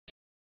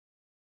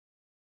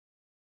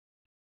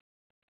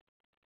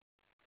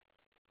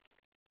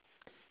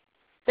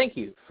Thank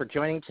you for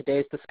joining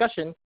today's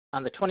discussion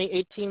on the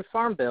 2018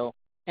 Farm Bill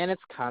and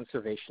its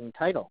conservation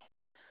title.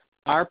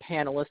 Our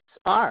panelists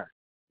are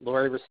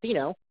Lori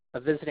Rustino, a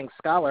visiting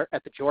scholar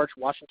at the George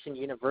Washington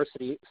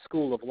University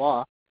School of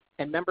Law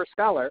and member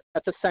scholar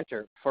at the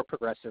Center for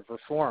Progressive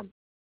Reform;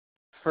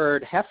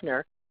 Ferd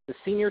Hefner, the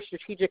Senior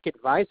Strategic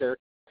Advisor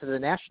to the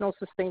National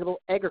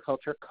Sustainable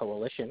Agriculture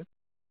Coalition;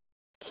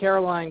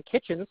 Caroline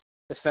Kitchens,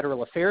 the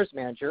Federal Affairs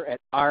Manager at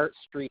R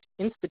Street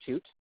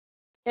Institute;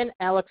 and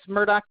Alex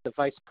Murdoch, the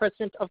Vice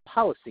President of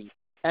Policy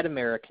at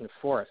American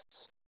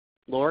Forests.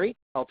 Lori,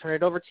 I'll turn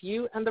it over to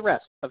you and the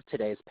rest of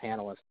today's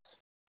panelists.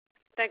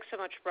 Thanks so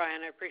much,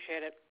 Brian. I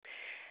appreciate it.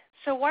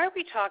 So why are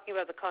we talking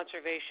about the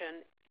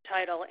conservation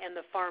title and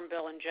the Farm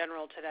Bill in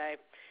general today?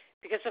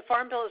 Because the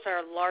Farm Bill is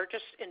our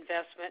largest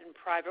investment in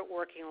private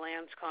working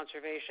lands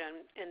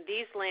conservation, and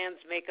these lands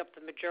make up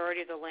the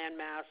majority of the land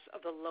mass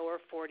of the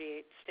lower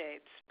 48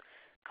 states.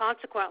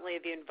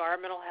 Consequently, the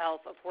environmental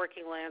health of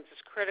working lands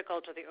is critical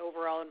to the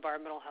overall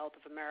environmental health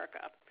of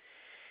America.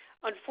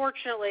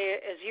 Unfortunately,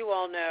 as you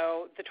all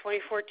know, the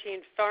 2014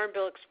 Farm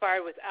Bill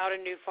expired without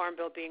a new Farm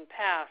Bill being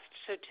passed.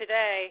 So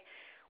today,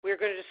 we are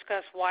going to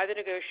discuss why the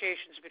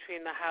negotiations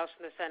between the House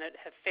and the Senate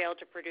have failed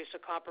to produce a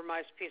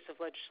compromised piece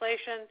of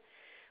legislation,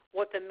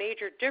 what the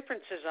major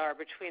differences are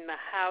between the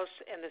House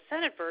and the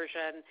Senate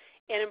version,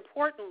 and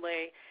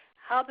importantly,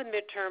 how the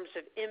midterms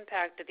have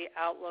impacted the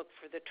outlook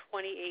for the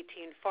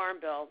 2018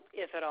 Farm Bill,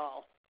 if at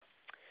all.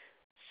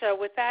 So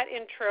with that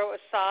intro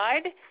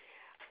aside,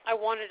 I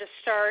wanted to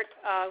start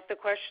the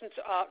questions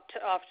off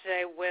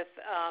today with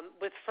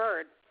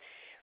Ferd.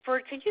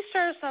 Ferd, can you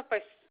start us off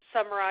by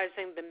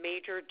summarizing the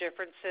major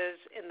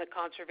differences in the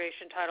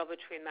conservation title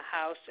between the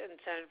House and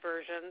Senate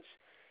versions?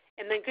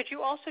 And then could you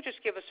also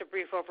just give us a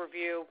brief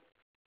overview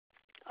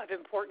of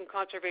important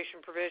conservation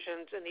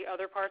provisions in the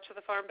other parts of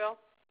the Farm Bill?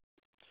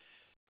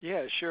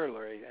 Yeah, sure,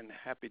 Lori, and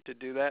happy to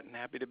do that and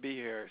happy to be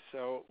here.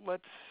 So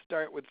let's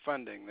start with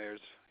funding. There's,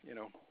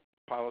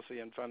 policy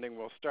and funding.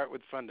 We'll start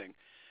with funding.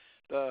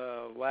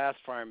 The last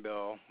Farm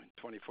Bill in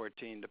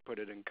 2014, to put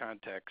it in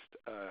context,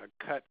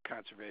 cut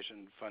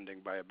conservation funding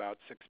by about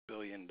 $6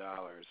 billion,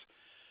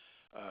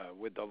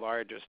 with the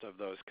largest of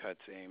those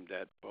cuts aimed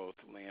at both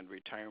land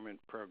retirement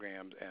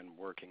programs and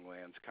working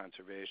lands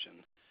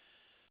conservation.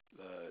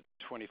 The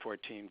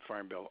 2014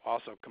 Farm Bill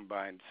also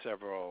combined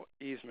several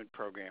easement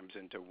programs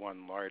into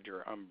one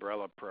larger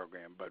umbrella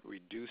program, but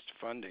reduced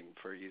funding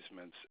for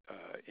easements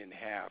in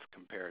half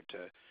compared to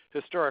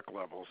historic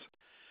levels.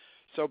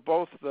 So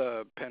both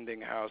the pending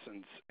House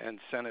and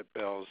Senate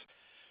bills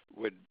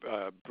would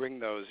bring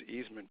those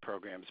easement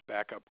programs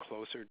back up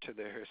closer to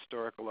their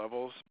historic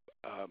levels,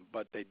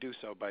 but they do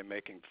so by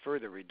making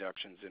further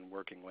reductions in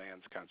working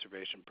lands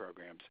conservation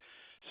programs.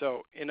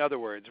 So, in other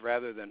words,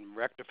 rather than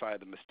rectify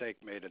the mistake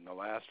made in the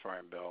last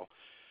Farm Bill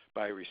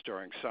by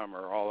restoring some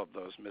or all of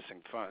those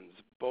missing funds,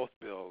 both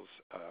bills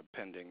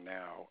pending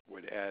now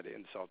would add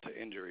insult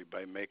to injury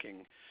by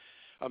making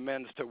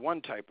amends to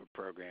one type of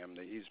program,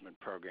 the easement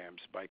programs,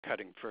 by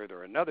cutting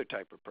further another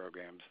type of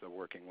programs, the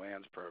working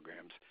lands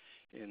programs.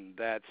 In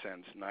that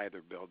sense,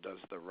 neither bill does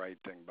the right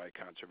thing by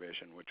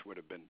conservation, which would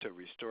have been to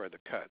restore the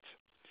cuts.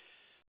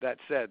 That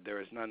said,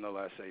 there is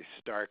nonetheless a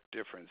stark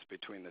difference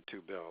between the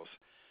two bills.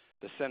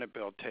 The Senate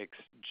bill takes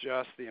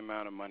just the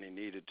amount of money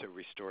needed to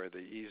restore the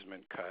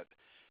easement cut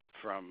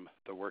from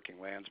the working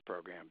lands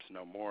programs,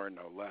 no more,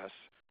 no less,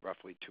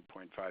 roughly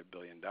 $2.5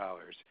 billion.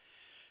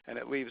 And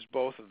it leaves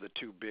both of the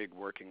two big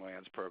working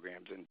lands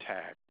programs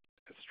intact,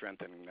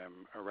 strengthening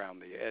them around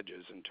the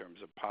edges in terms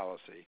of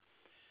policy.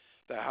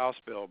 The House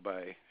bill,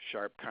 by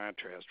sharp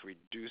contrast,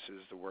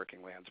 reduces the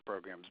working lands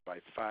programs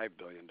by $5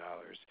 billion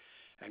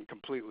and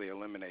completely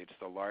eliminates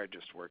the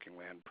largest working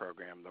land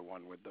program, the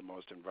one with the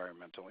most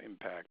environmental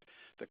impact,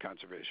 the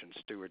Conservation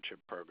Stewardship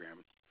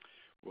Program.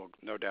 We'll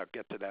no doubt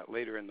get to that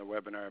later in the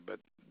webinar,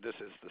 but this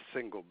is the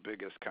single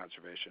biggest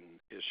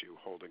conservation issue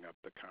holding up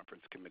the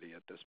conference committee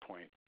at this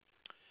point.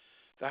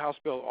 The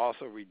House bill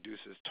also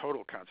reduces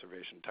total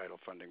conservation title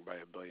funding by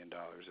 $1 billion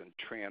and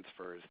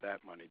transfers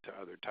that money to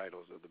other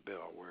titles of the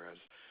bill, whereas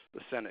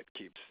the Senate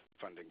keeps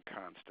funding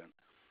constant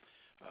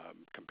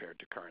compared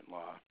to current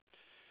law.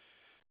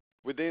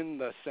 Within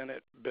the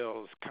Senate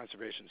bill's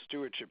Conservation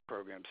Stewardship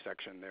Program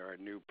section, there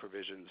are new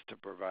provisions to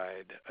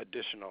provide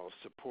additional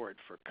support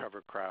for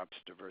cover crops,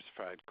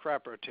 diversified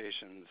crop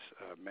rotations,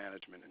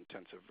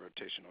 management-intensive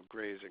rotational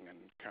grazing, and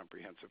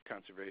comprehensive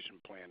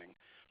conservation planning.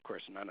 Of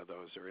course, none of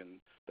those are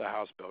in the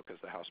House bill because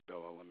the House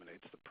bill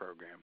eliminates the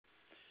program.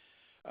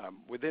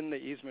 Within the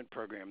easement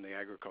program, the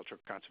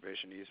Agricultural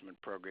Conservation Easement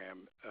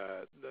Program,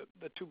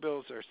 the two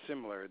bills are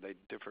similar. They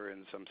differ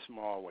in some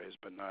small ways,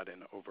 but not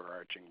in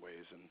overarching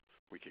ways, and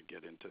we could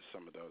get into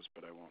some of those,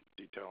 but I won't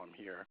detail them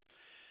here.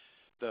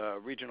 The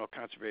Regional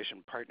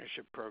Conservation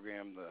Partnership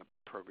Program, the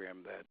program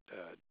that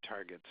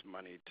targets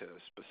money to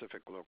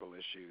specific local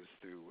issues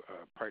through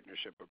a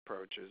partnership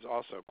approach, is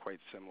also quite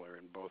similar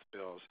in both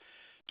bills.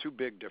 two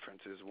big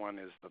differences. One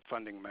is the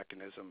funding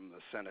mechanism.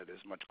 The Senate is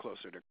much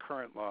closer to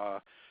current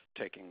law,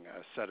 taking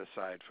a set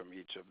aside from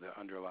each of the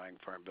underlying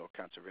Farm Bill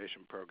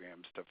conservation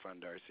programs to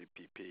fund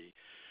RCPP,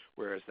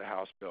 whereas the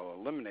House bill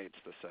eliminates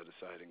the set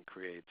aside and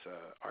creates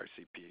a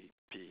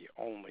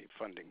RCPP-only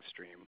funding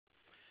stream.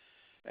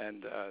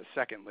 And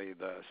secondly,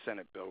 the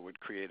Senate bill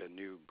would create a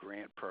new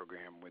grant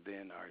program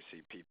within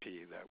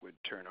RCPP that would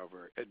turn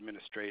over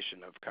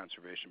administration of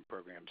conservation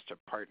programs to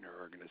partner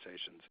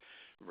organizations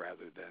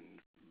rather than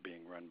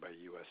being run by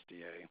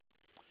USDA.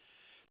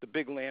 The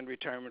Big Land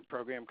Retirement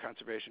Program,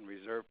 Conservation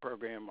Reserve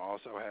Program,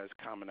 also has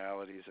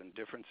commonalities and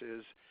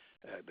differences.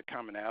 The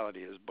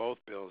commonality is both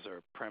bills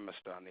are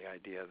premised on the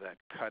idea that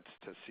cuts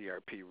to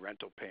CRP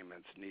rental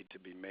payments need to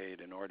be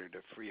made in order to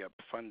free up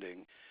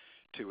funding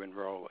to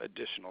enroll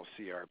additional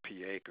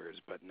CRP acres,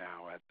 but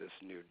now at this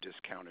new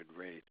discounted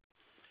rate.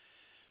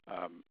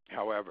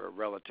 However,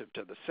 relative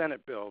to the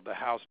Senate bill, the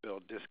House bill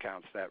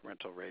discounts that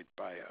rental rate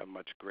by a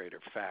much greater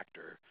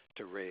factor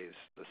to raise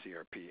the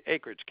CRP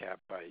acreage cap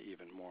by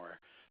even more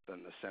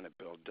than the Senate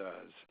bill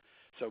does.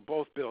 So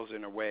both bills,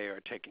 in a way,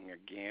 are taking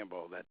a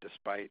gamble that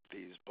despite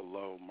these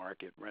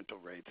below-market rental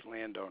rates,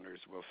 landowners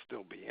will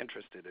still be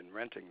interested in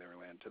renting their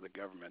land to the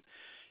government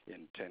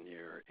in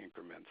 10-year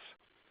increments.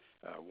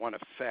 One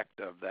effect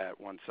of that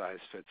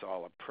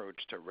one-size-fits-all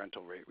approach to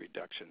rental rate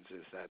reductions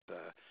is that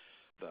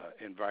the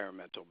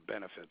environmental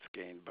benefits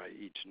gained by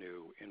each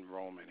new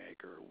enrollment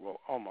acre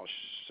will almost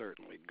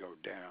certainly go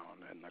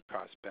down, and the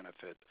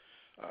cost-benefit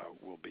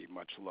will be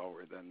much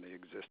lower than the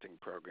existing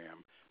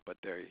program, but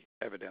they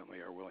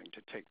evidently are willing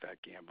to take that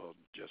gamble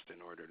just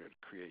in order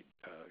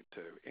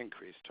to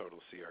increase total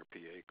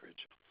CRP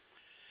acreage.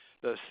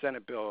 The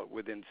Senate bill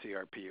within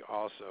CRP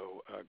also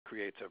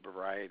creates a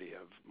variety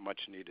of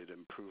much-needed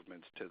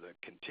improvements to the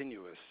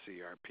continuous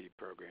CRP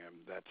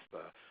program. That's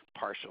the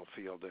partial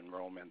field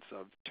enrollments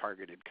of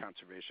targeted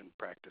conservation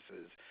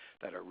practices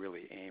that are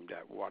really aimed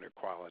at water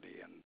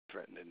quality and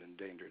threatened and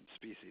endangered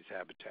species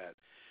habitat.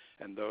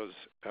 And those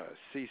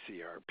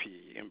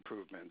CCRP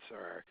improvements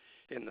are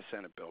in the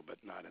Senate bill but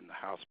not in the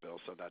House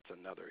bill, so that's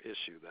another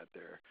issue that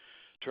they're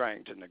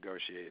trying to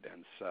negotiate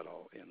and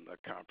settle in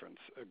the conference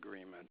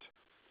agreement.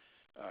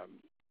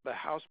 The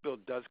House bill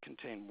does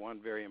contain one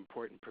very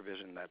important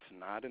provision that's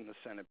not in the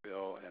Senate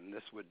bill, and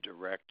this would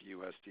direct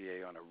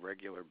USDA on a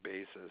regular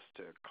basis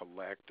to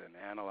collect and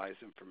analyze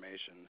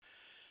information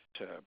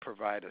to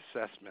provide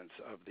assessments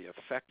of the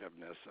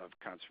effectiveness of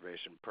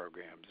conservation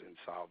programs in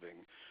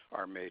solving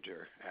our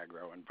major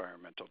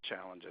agro-environmental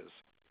challenges.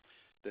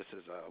 This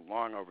is a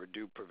long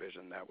overdue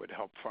provision that would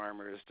help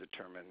farmers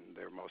determine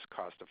their most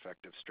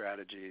cost-effective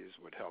strategies,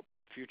 would help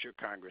future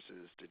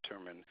Congresses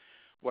determine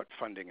what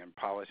funding and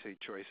policy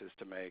choices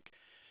to make,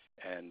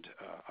 and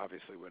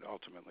obviously would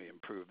ultimately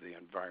improve the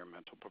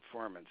environmental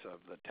performance of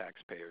the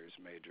taxpayers'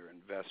 major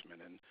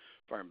investment in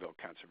Farm Bill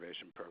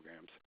conservation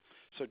programs.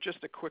 So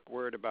just a quick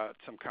word about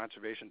some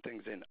conservation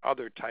things in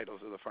other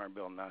titles of the Farm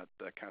Bill, not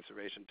the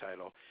conservation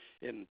title.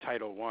 In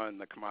Title I,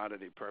 the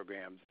commodity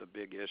programs, the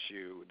big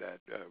issue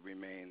that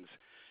remains,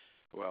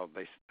 well,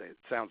 it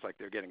sounds like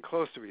they're getting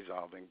close to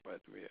resolving, but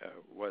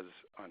was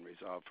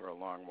unresolved for a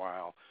long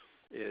while,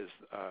 is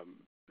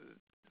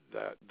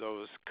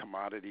those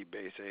commodity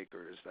base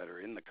acres that are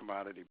in the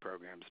commodity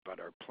programs but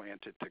are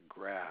planted to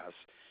grass,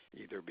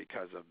 either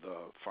because of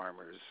the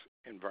farmer's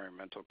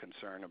environmental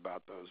concern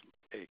about those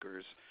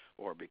acres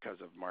or because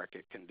of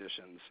market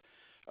conditions,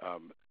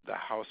 the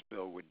House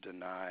bill would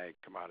deny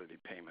commodity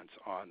payments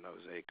on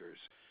those acres,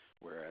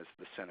 whereas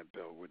the Senate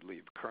bill would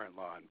leave current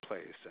law in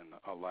place and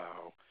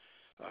allow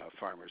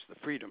farmers the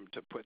freedom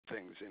to put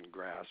things in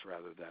grass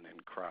rather than in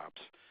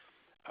crops.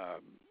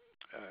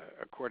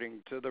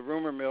 According to the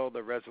rumor mill,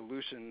 the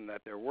resolution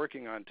that they're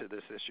working on to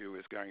this issue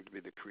is going to be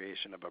the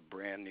creation of a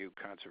brand new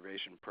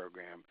conservation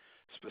program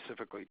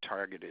specifically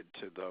targeted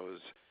to those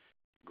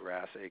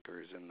grass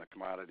acres in the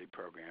commodity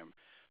program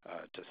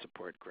to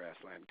support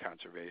grassland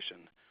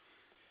conservation.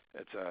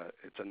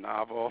 It's a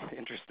novel,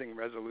 interesting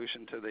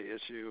resolution to the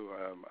issue.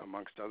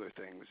 Amongst other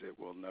things, it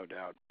will no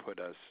doubt put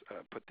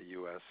the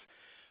U.S.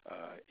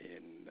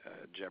 In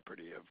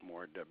jeopardy of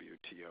more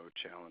WTO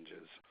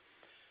challenges.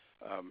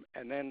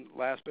 And then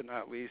last but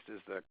not least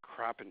is the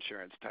crop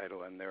insurance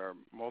title, and there are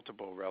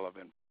multiple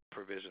relevant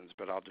provisions,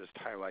 but I'll just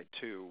highlight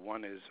two.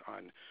 One is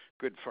on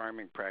good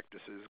farming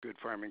practices. Good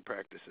farming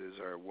practices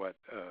are what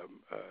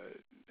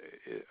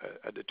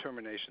a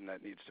determination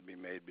that needs to be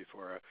made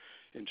before an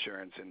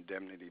insurance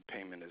indemnity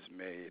payment is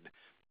made,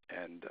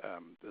 and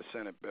the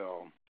Senate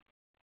bill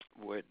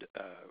would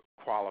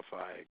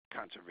qualify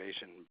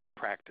conservation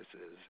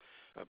practices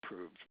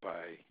approved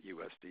by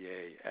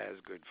USDA as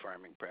good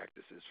farming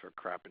practices for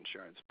crop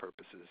insurance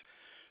purposes.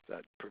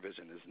 That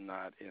provision is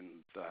not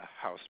in the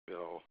House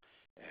bill,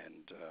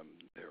 and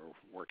they're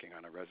working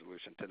on a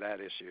resolution to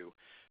that issue.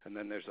 And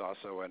then there's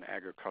also an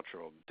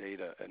agricultural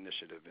data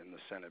initiative in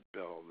the Senate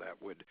bill that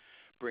would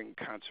bring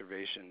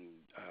conservation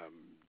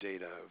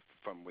data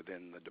from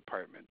within the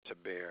department to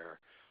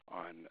bear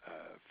on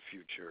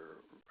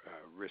future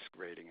risk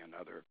rating and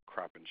other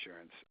crop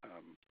insurance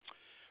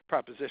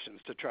propositions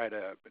to try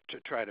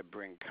to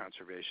bring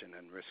conservation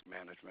and risk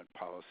management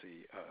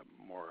policy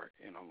more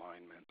in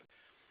alignment.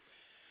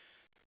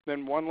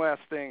 Then one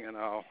last thing, and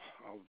I'll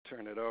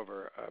turn it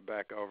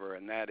back over,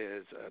 and that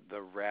is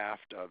the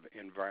raft of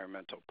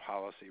environmental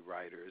policy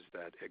riders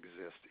that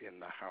exist in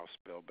the House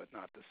bill, but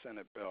not the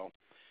Senate bill.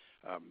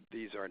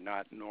 These are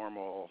not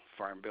normal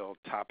Farm Bill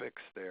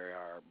topics. They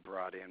are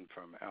brought in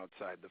from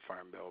outside the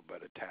Farm Bill,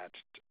 but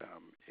attached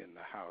in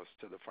the House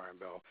to the Farm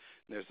Bill.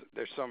 And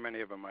there's so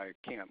many of them I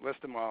can't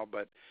list them all,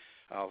 but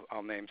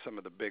I'll name some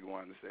of the big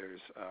ones.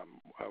 There's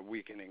a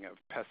weakening of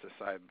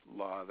pesticide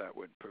law that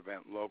would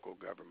prevent local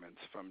governments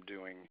from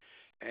doing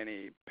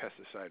any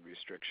pesticide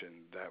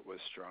restriction that was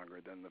stronger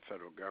than the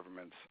federal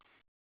government's.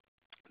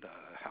 The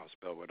House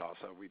bill would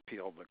also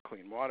repeal the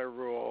Clean Water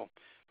Rule,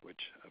 which,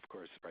 of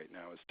course, right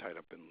now is tied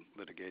up in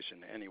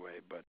litigation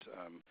anyway, but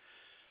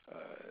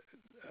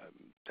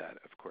that,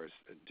 of course,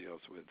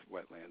 deals with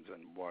wetlands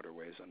and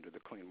waterways under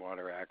the Clean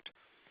Water Act.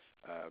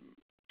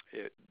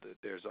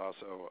 There's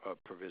also a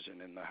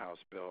provision in the House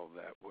bill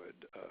that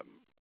would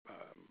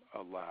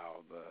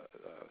allow the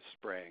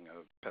spraying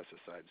of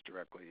pesticides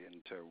directly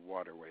into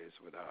waterways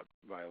without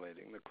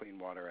violating the Clean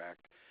Water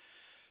Act.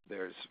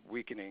 There's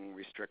weakening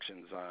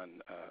restrictions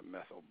on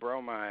methyl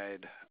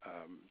bromide.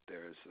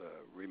 There's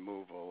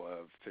removal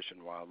of Fish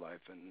and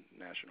Wildlife and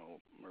National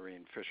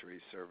Marine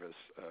Fisheries Service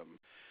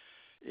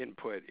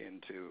input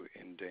into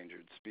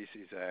Endangered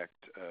Species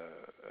Act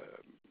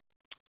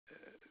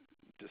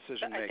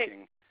decision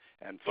making.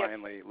 And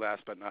finally,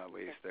 last but not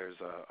least, there's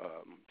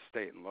a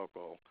state and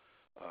local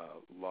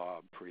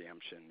law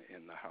preemption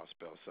in the House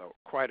bill. So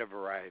quite a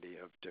variety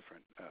of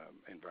different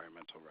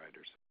environmental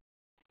riders.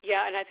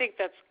 Yeah, and I think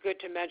that's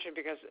good to mention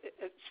because,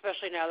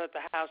 especially now that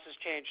the House has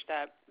changed,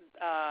 that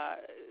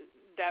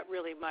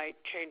really might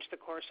change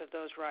the course of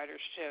those riders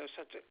too.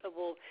 So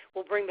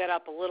we'll bring that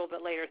up a little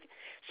bit later.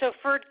 So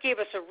Ferd gave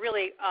us a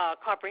really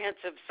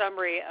comprehensive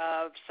summary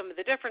of some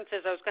of the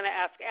differences. I was going to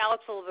ask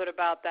Alex a little bit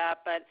about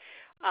that, but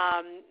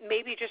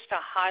maybe just to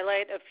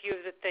highlight a few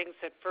of the things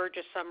that Ferd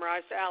just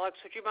summarized. Alex,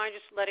 would you mind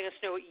just letting us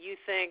know what you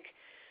think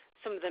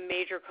some of the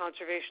major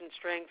conservation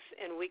strengths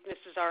and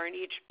weaknesses are in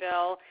each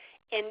bill?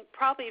 And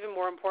probably even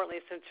more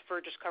importantly, since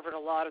Ferd just covered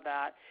a lot of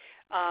that,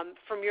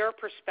 from your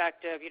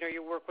perspective,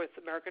 you work with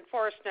American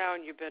Forest now,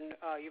 and you've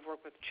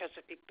worked with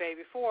Chesapeake Bay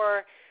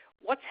before.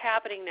 What's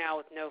happening now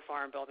with no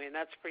Farm Bill? I mean,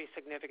 that's pretty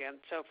significant.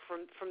 So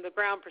from the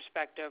ground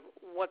perspective,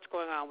 what's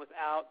going on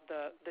without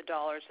the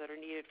dollars that are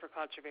needed for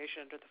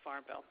conservation under the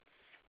Farm Bill?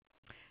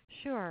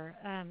 Sure.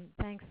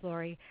 Thanks,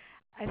 Lori.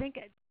 I think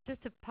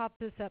just to pop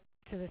this up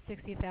to the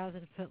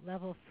 60,000-foot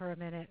level for a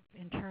minute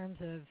in terms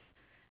of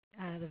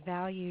the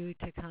value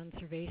to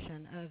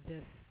conservation of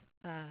this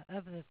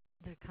of the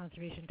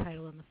conservation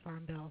title in the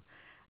Farm Bill,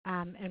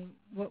 and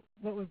what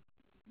would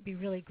be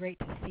really great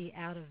to see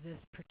out of this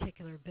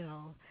particular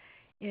bill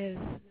is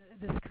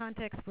this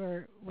context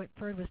where what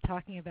Ferd was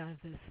talking about is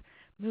this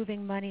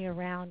moving money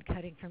around,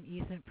 cutting from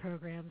easement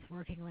programs,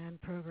 working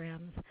land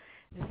programs,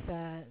 this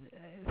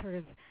sort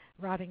of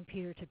robbing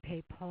Peter to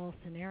pay Paul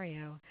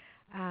scenario.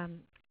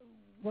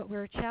 What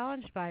we're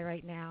challenged by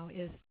right now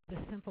is the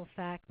simple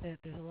fact that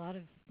there's a lot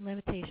of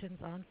limitations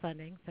on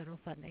funding, federal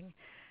funding,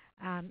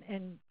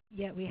 and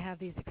yet we have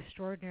these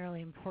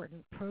extraordinarily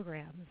important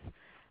programs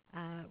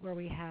where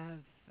we have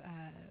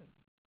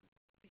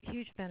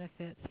huge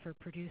benefits for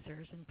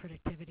producers and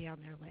productivity on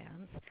their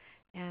lands,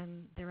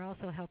 and they're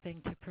also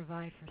helping to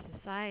provide for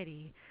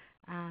society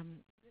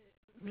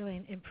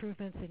really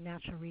improvements in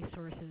natural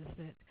resources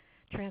that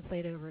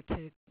translate over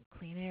to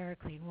clean air,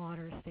 clean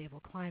water,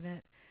 stable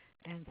climate,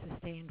 and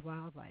sustained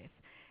wildlife.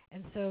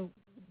 And so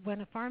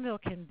when a Farm Bill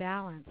can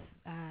balance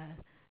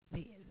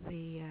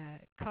the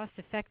cost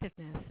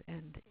effectiveness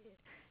and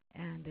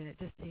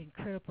just the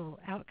incredible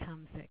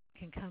outcomes that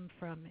can come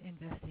from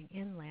investing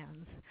in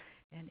lands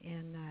and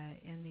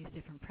in these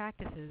different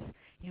practices,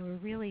 we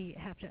really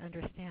have to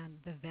understand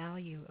the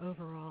value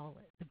overall,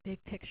 the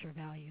big picture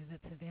value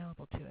that's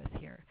available to us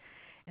here.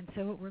 And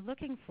so what we're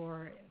looking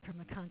for from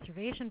a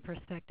conservation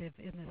perspective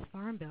in this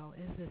Farm Bill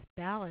is this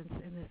balance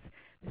and this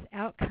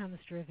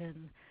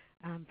outcomes-driven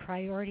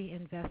priority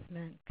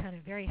investment, kind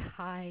of very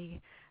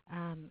high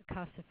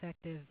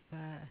cost-effective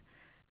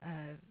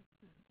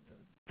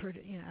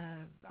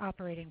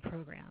operating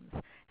programs.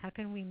 How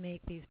can we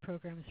make these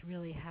programs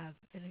really have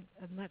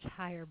a much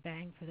higher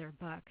bang for their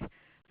buck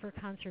for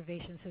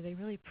conservation so they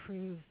really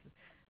prove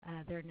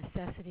their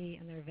necessity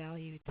and their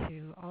value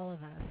to all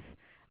of us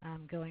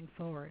going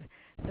forward?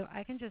 So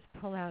I can just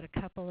pull out a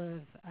couple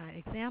of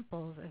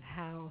examples of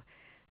how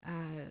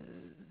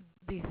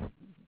this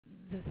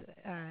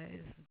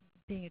is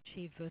being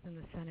achieved both in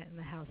the Senate and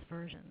the House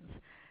versions,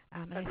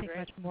 and I think great.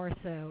 much more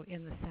so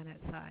in the Senate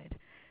side.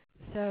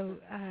 So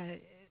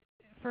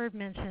Ferd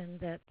mentioned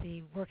that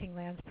the Working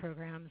Lands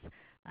programs,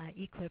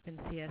 EQIP and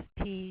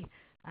CSP,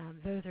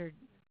 those are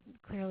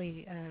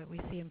clearly, we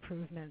see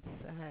improvements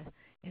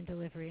in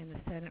delivery in the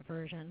Senate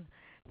version.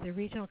 The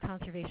Regional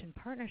Conservation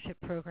Partnership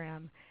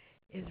Program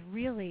is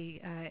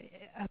really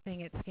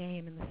upping its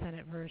game in the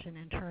Senate version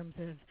in terms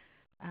of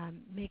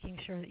making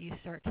sure that you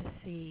start to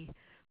see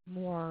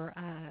more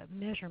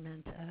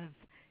measurement of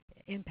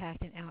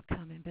impact and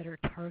outcome and better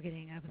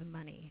targeting of the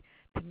money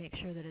to make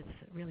sure that it's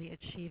really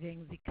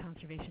achieving the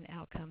conservation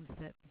outcomes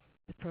that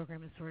the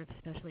program is sort of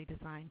specially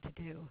designed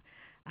to do.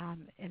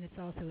 And it's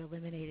also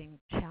eliminating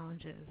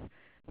challenges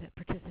that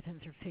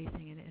participants are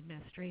facing in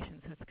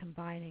administration. So it's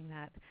combining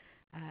that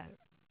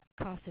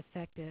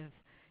cost-effective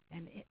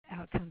and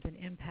outcomes and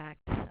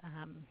impact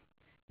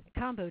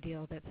combo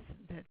deal that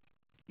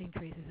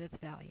increases its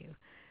value.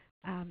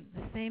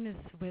 The same is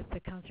with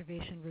the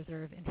Conservation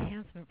Reserve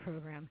Enhancement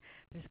Program.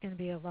 There's going to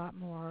be a lot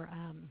more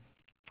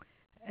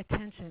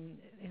attention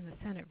in the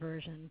Senate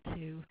version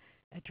to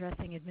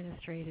addressing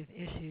administrative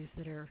issues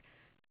that are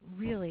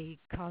really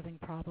causing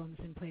problems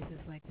in places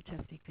like the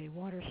Chesapeake Bay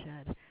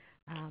watershed,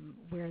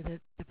 where the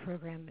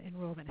program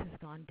enrollment has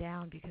gone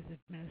down because of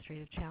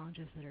administrative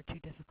challenges that are too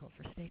difficult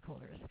for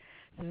stakeholders.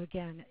 So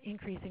again,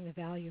 increasing the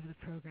value of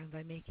the program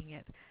by making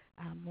it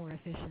more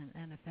efficient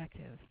and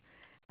effective.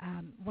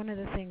 One of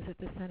the things that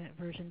the Senate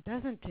version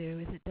doesn't do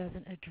is it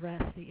doesn't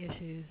address the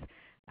issues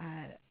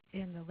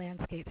in the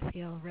landscape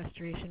scale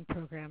restoration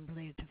program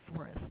related to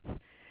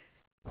forests.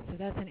 So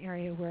that's an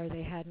area where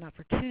they had an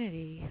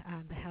opportunity.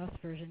 The House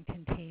version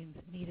contains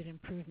needed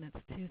improvements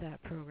to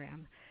that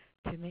program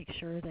to make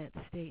sure that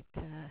state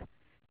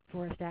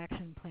forest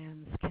action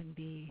plans can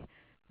be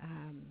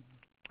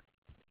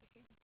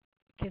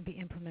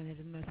implemented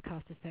in the most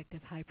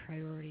cost-effective,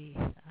 high-priority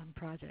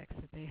projects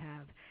that they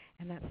have,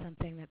 and that's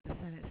something that the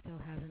Senate still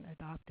hasn't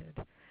adopted.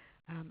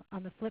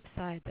 On the flip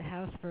side, the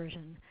House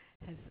version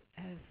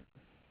has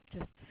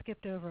just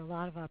skipped over a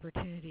lot of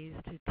opportunities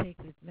to take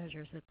the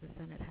measures that the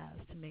Senate has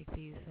to make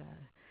these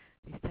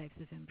types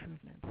of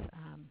improvements.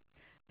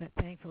 But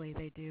thankfully,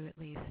 they do at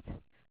least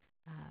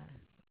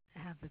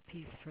have the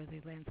piece for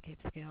the landscape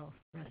scale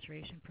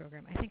restoration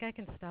program. I think I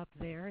can stop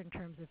there in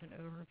terms of an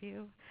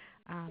overview,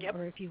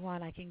 or if you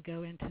want, I can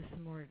go into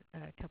some more,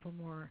 a couple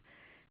more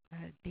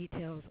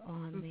details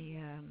on the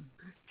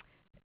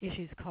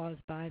issues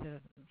caused by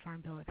the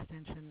Farm Bill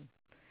extension.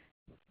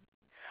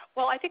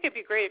 Well, I think it'd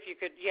be great if you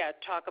could,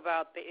 talk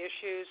about the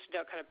issues,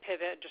 kind of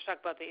pivot, just talk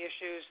about the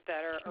issues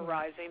that are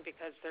arising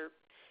because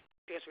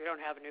we don't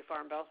have a new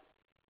Farm Bill.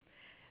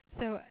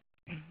 So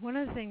one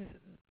of the things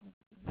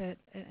that,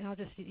 and I'll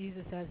just use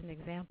this as an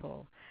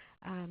example,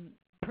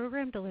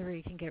 program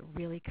delivery can get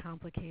really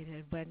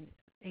complicated when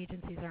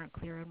agencies aren't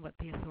clear on what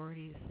the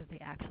authorities that they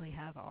actually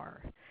have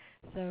are.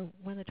 So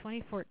when the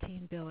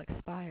 2014 bill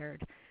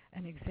expired,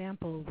 an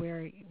example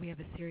where we have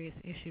a serious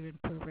issue in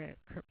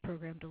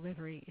program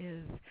delivery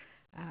is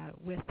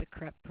with the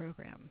CREP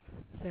program.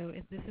 So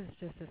this is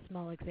just a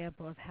small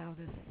example of how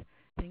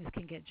things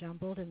can get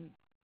jumbled, and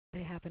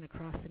they happen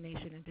across the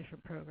nation in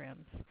different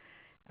programs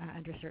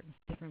under certain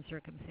different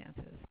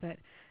circumstances. But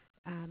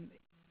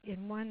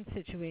in one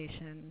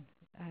situation,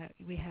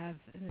 we have,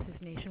 and this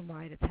is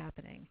nationwide, it's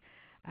happening,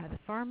 the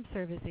Farm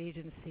Service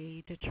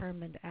Agency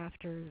determined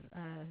after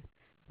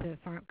the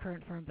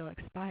current Farm Bill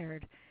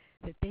expired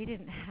that they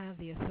didn't have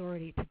the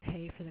authority to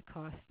pay for the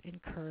costs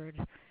incurred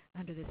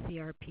under the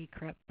CRP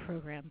CREP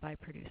program by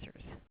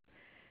producers.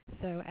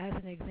 So as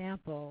an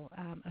example,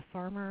 a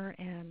farmer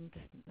and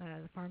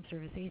the Farm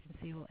Service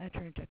Agency will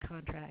enter into a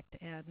contract,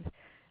 and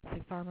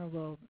the farmer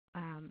will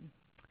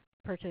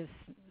purchase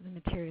the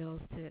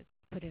materials to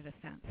put in a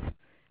fence.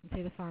 And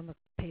say the farmer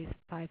pays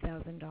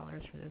 $5,000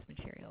 for those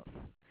materials.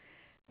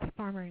 The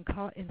farmer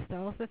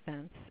installs the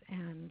fence,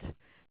 and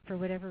for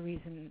whatever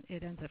reason,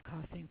 it ends up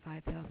costing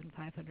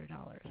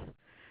 $5,500.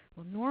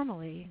 Well,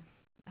 normally,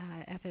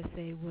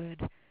 FSA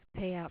would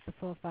pay out the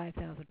full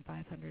 $5,500.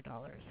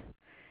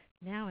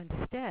 Now,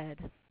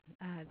 instead,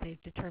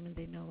 they've determined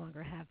they no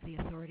longer have the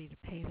authority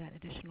to pay that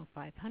additional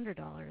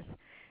 $500,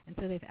 and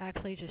so they've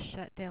actually just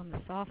shut down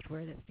the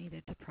software that's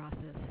needed to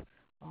process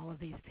all of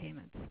these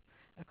payments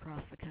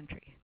across the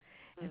country.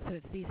 And so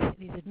it's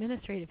these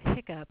administrative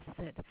hiccups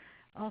that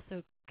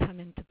also come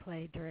into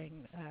play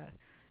during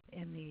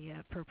in the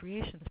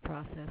appropriations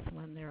process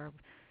when there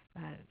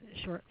are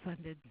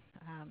short-funded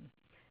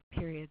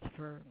periods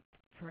for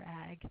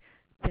ag,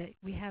 that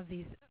we have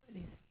these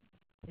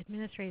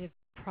administrative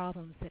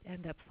problems that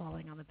end up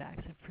falling on the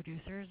backs of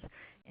producers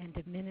and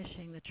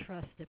diminishing the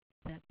trust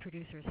that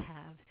producers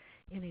have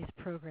in these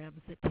programs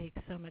that take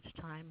so much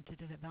time to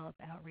develop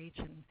outreach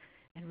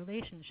and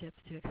relationships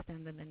to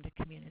extend them into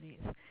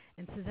communities.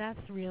 And so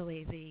that's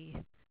really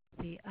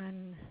the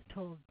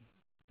untold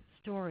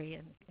story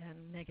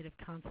and negative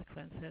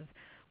consequence of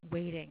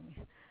waiting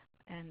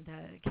and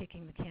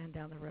kicking the can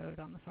down the road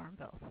on the Farm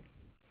Bill.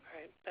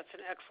 Right. That's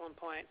an excellent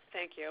point.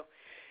 Thank you.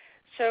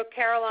 So,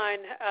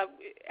 Caroline,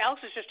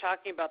 Alex was just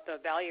talking about the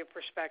value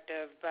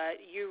perspective, but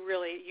you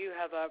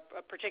have a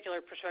particular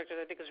perspective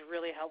that I think is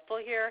really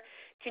helpful here.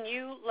 Can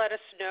you let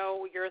us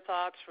know your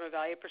thoughts from a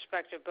value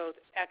perspective, both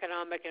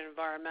economic and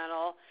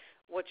environmental?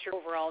 What's your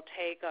overall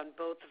take on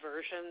both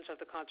versions of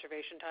the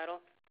conservation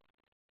title?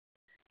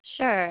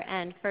 Sure.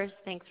 And first,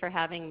 thanks for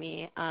having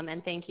me.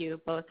 And thank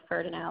you both,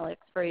 Ferd and Alex,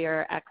 for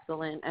your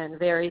excellent and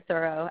very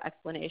thorough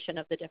explanation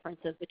of the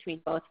differences between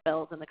both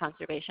bills and the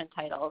conservation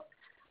titles.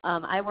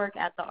 I work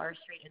at the R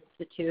Street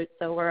Institute,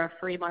 so we're a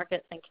free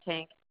market think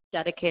tank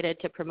dedicated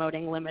to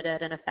promoting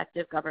limited and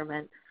effective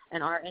government.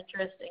 And our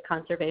interest in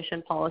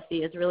conservation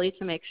policy is really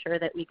to make sure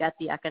that we get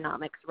the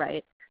economics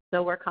right.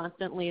 So we're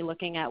constantly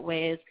looking at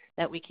ways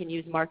that we can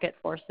use market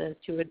forces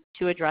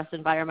to address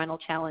environmental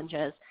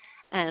challenges.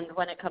 And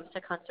when it comes to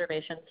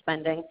conservation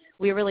spending,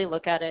 we really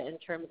look at it in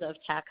terms of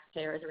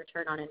taxpayers'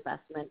 return on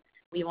investment.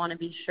 We want to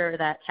be sure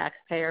that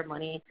taxpayer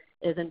money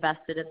is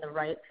invested in the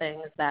right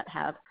things that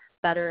have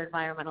better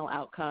environmental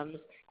outcomes,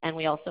 and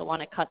we also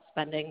want to cut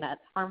spending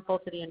that's harmful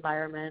to the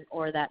environment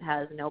or that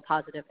has no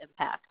positive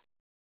impact.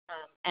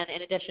 And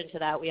in addition to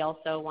that, we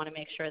also want to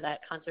make sure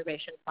that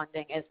conservation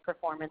funding is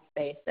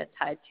performance-based and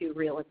tied to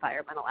real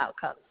environmental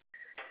outcomes.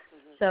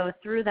 So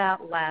through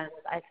that lens,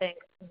 I think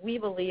we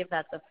believe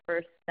that the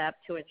first step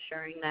to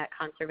ensuring that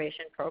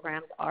conservation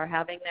programs are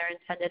having their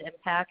intended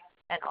impact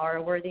and are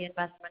a worthy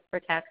investment for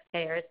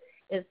taxpayers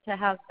is to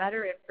have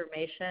better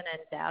information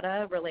and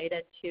data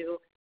related to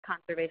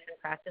conservation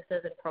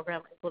practices and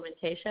program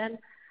implementation.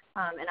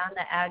 And on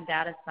the ag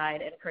data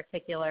side in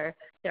particular,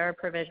 there are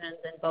provisions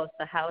in both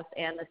the House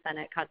and the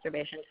Senate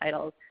conservation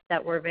titles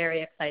that we're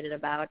very excited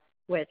about,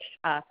 which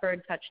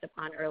Ferd touched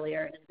upon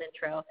earlier in his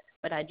intro,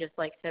 but I'd just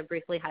like to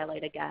briefly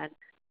highlight again.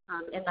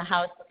 In the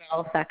House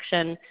bill,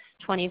 Section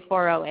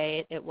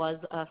 2408, it was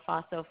a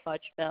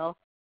FOSSO-FUDGE bill.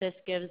 This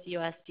gives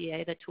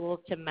USDA the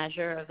tools to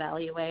measure,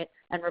 evaluate,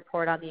 and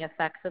report on the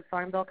effects of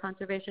Farm Bill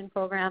conservation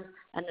programs,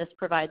 and this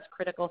provides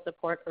critical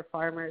support for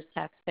farmers,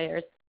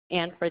 taxpayers,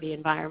 and for the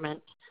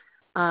environment.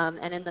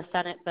 And in the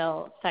Senate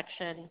bill,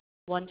 Section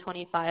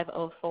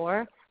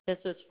 12504, this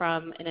was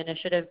from an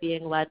initiative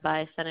being led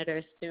by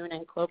Senators Thune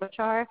and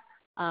Klobuchar,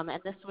 and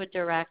this would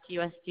direct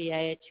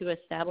USDA to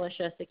establish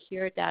a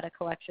secure data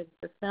collection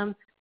system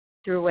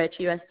through which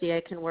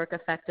USDA can work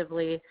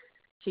effectively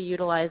to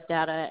utilize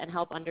data and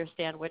help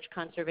understand which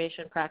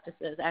conservation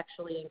practices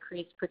actually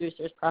increase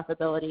producers'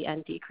 profitability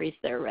and decrease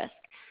their risk.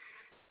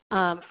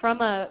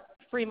 From a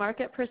free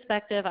market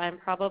perspective, I'm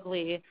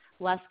probably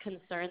less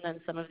concerned than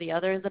some of the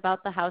others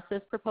about the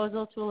House's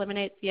proposal to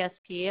eliminate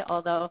CSP,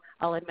 although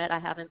I'll admit I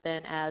haven't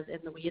been as in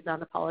the weeds on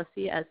the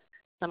policy as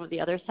some of the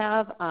others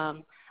have.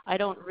 I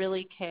don't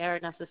really care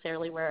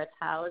necessarily where it's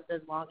housed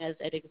as long as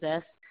it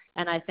exists,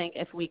 and I think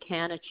if we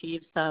can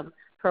achieve some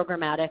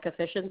programmatic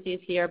efficiencies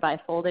here by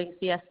folding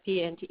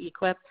CSP into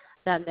EQIP,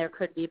 then there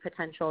could be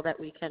potential that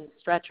we can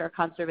stretch our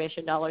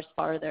conservation dollars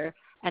farther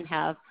and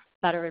have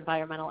better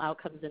environmental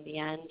outcomes in the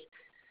end.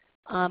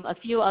 A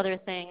few other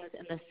things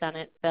in the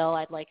Senate bill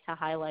I'd like to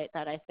highlight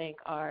that I think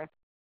are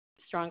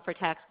strong for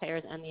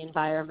taxpayers and the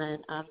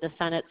environment. The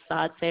Senate's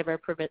sod saver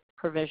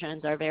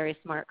provisions are very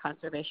smart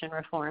conservation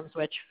reforms,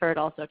 which Ferd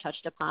also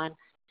touched upon.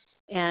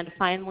 And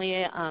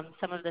finally,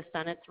 some of the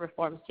Senate's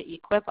reforms to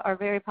EQIP are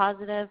very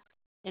positive.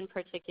 In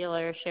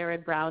particular,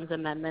 Sherrod Brown's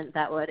amendment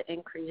that would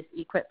increase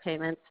EQIP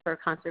payments for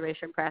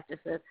conservation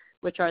practices,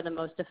 which are the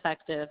most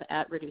effective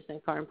at reducing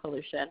farm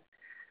pollution.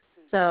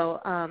 So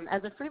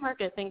as a free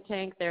market think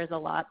tank, there's a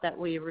lot that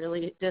we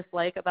really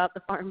dislike about the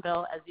Farm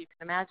Bill, as you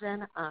can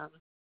imagine.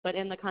 But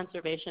in the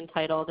conservation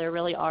title, there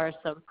really are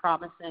some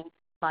promising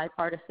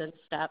bipartisan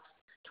steps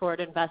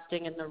toward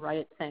investing in the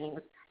right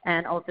things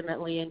and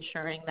ultimately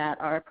ensuring that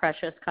our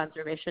precious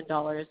conservation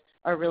dollars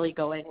are really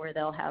going where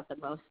they'll have the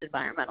most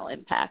environmental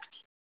impact.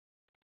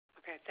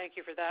 Okay, thank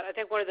you for that. I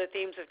think one of the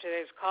themes of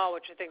today's call,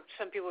 which I think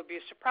some people would be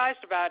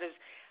surprised about, is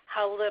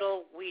how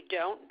little we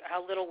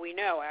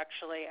know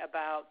actually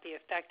about the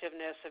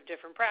effectiveness of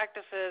different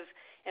practices.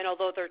 And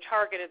although they're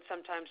targeted,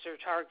 sometimes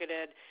they're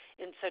targeted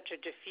in such a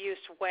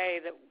diffuse way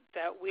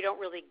that we don't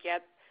really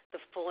get the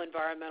full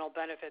environmental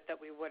benefit that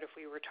we would if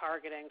we were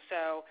targeting.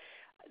 So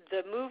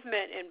the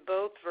movement in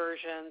both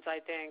versions, I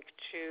think,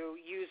 to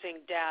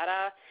using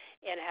data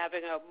and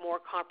having a more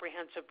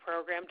comprehensive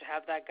program to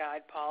have that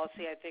guide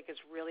policy, I think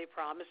is really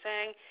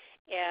promising,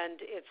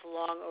 and it's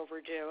long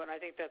overdue. And I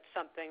think that's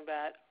something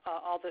that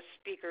all the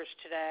speakers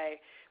today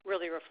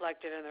really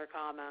reflected in their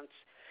comments.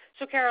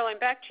 So Caroline,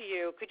 back to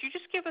you. Could you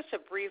just give us a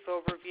brief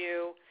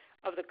overview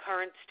of the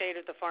current state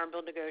of the Farm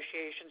Bill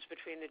negotiations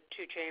between the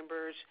two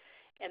chambers,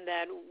 and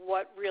then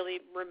what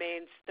really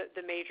remains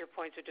the major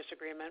points of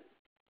disagreement?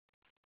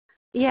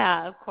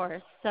 Yeah, of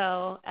course.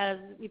 So as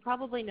you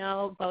probably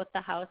know, both the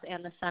House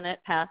and the Senate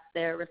passed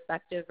their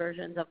respective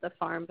versions of the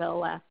Farm Bill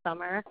last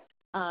summer,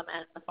 and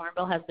the Farm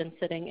Bill has been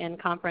sitting in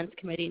conference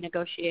committee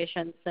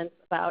negotiations since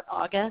about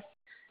August.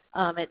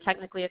 It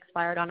technically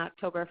expired on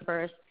October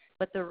 1st,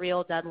 but the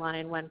real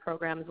deadline when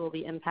programs will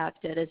be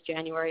impacted is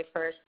January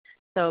 1st.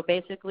 So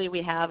basically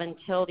we have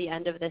until the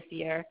end of this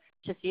year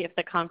to see if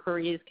the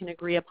conferees can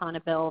agree upon a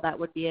bill that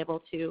would be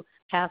able to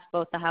pass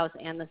both the House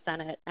and the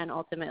Senate and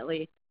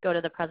ultimately go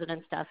to the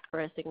President's desk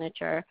for a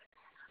signature.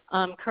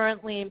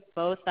 Currently,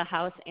 both the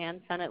House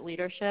and Senate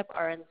leadership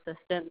are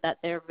insistent that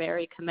they're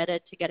very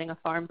committed to getting a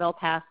Farm Bill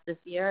passed this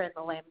year in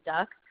the lame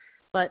duck.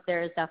 but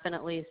there is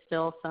definitely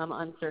still some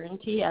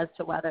uncertainty as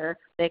to whether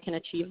they can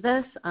achieve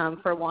this.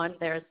 For one,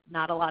 there's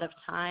not a lot of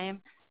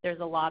time. There's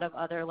a lot of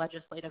other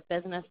legislative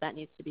business that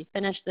needs to be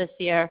finished this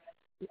year,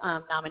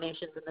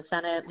 nominations in the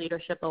Senate,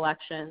 leadership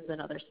elections,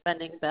 another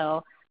spending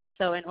bill.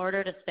 So in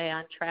order to stay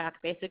on track,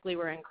 basically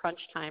we're in crunch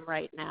time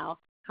right now.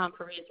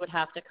 Conferees would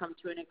have to come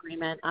to an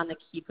agreement on the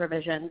key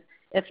provisions,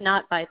 if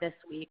not by this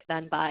week,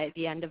 then by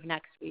the end of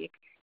next week.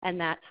 And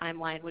that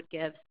timeline would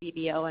give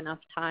CBO enough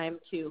time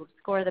to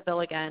score the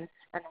bill again,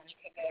 and then it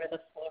can go to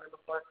the floor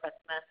before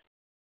Christmas.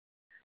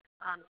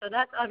 So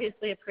that's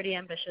obviously a pretty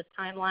ambitious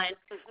timeline.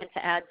 And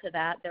to add to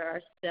that, there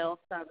are still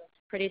some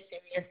pretty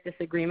serious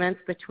disagreements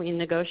between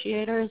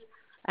negotiators.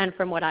 And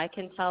from what I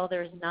can tell,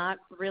 there's not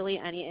really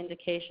any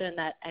indication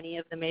that any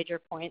of the major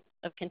points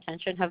of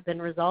contention have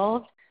been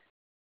resolved.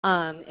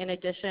 In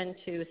addition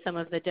to some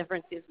of the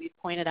differences we've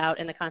pointed out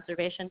in the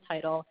conservation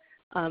title,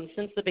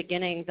 since the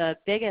beginning, the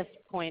biggest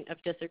point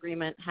of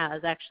disagreement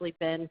has actually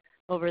been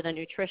over the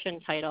nutrition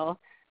title.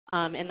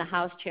 In the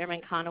House,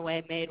 Chairman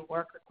Conaway made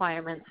work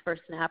requirements for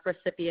SNAP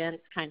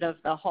recipients kind of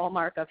the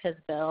hallmark of his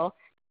bill,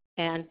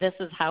 and this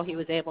is how he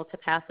was able to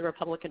pass the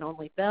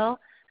Republican-only bill.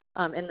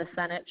 In the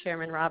Senate,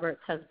 Chairman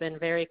Roberts has been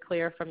very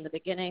clear from the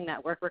beginning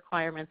that work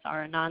requirements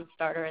are a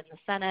non-starter in the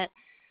Senate.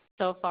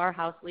 So far,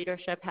 House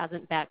leadership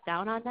hasn't backed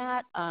down on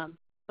that.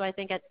 So I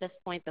think at this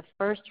point, the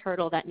first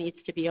hurdle that needs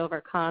to be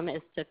overcome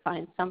is to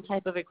find some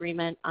type of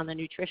agreement on the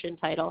nutrition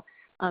title.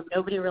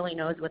 Nobody really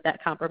knows what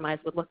that compromise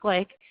would look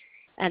like.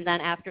 And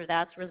then after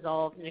that's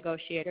resolved,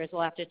 negotiators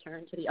will have to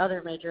turn to the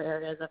other major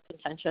areas of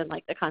contention,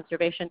 like the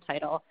conservation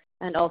title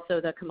and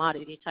also the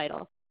commodity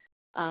title.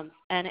 And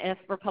if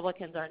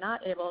Republicans are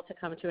not able to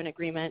come to an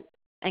agreement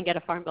and get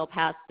a farm bill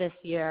passed this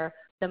year,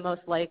 the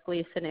most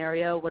likely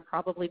scenario would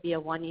probably be a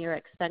one-year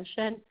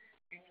extension.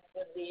 And this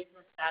would leave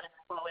the status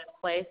quo in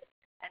place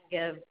and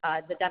give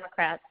the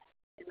Democrats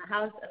in the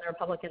House and the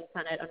Republican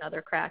Senate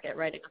another crack at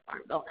writing a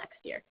farm bill next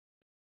year.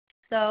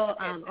 So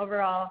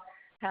overall,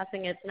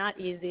 passing it's not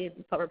easy,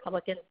 but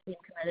Republicans seem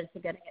committed to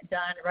getting it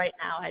done. Right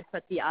now, I'd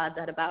put the odds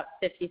at about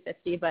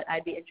 50-50, but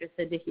I'd be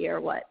interested to hear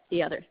what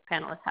the other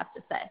panelists have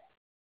to say.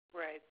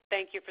 Right.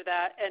 Thank you for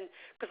that. And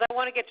because I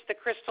want to get to the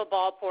crystal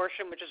ball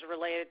portion, which is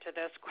related to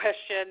this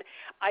question,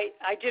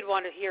 I did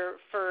want to hear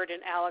Ferd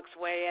and Alex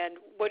weigh in.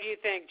 What do you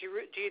think? Do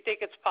you think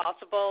it's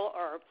possible,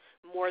 or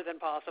more than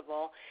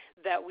possible,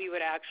 that we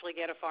would actually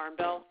get a farm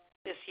bill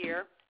this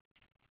year?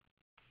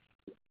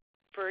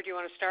 Ferd, do you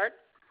want to start?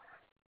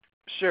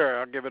 Sure,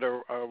 I'll give it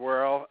a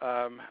whirl.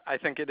 I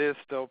think it is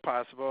still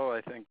possible.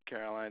 I think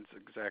Caroline's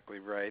exactly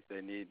right.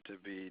 They need to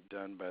be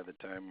done by the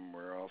time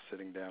we're all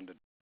sitting down to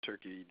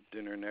turkey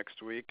dinner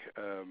next week.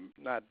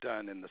 Not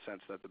done in the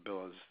sense that the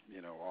bill is,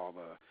 all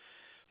the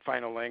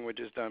final language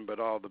is done, but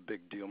all the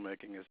big deal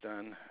making is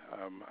done.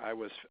 I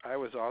was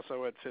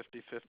also at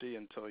 50-50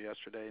 until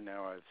yesterday.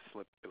 Now I've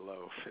slipped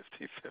below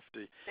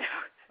 50-50.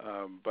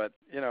 But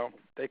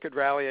they could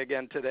rally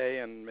again today,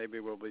 and maybe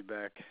we'll be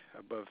back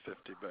above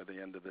 50 by the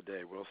end of the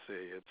day. We'll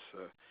see.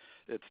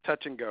 It's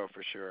touch and go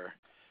for sure.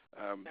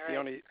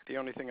 Right. The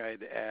only thing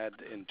I'd add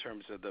in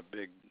terms of the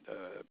big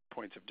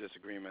points of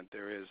disagreement,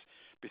 there is,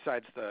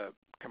 besides the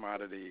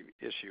commodity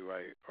issue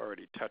I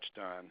already touched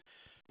on,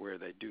 where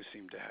they do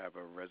seem to have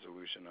a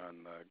resolution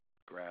on the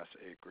grass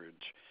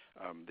acreage.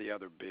 The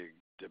other big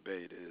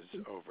debate is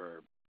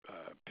over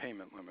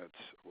payment limits,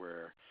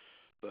 where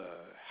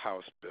the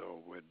House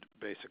bill would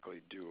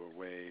basically do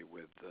away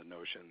with the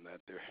notion that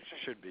there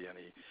should be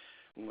any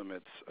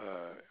limits,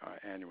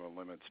 annual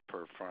limits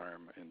per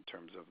farm in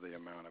terms of the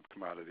amount of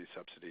commodity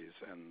subsidies,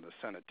 and the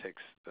Senate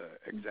takes the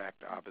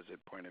exact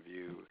opposite point of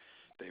view.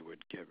 They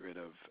would get rid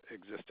of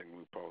existing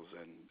loopholes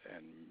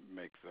and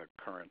make the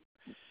current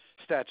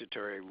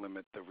statutory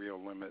limit the real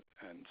limit,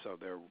 and so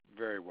they're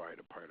very wide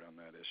apart on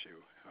that issue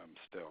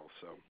still.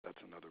 So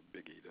that's another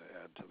biggie to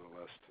add to the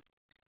list.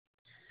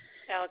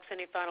 Alex,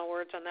 any final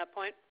words on that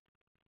point?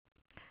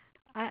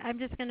 I'm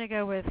just going to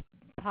go with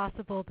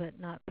possible but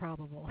not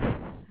probable.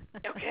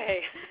 Okay.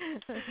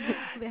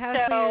 The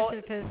House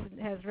leadership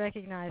has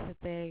recognized that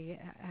they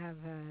have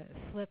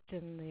slipped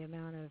in the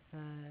amount of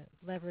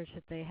leverage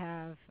that they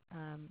have,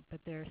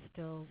 but they're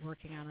still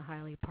working on a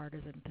highly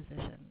partisan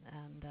position,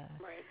 and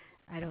right.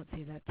 I don't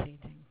see that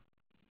changing.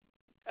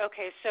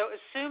 Okay, so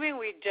assuming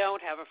we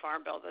don't have a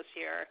farm bill this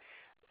year,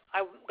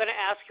 I'm going to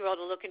ask you all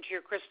to look into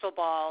your crystal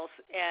balls,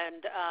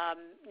 and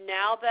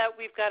now that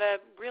we've got a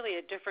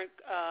different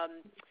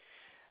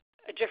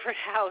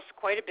House,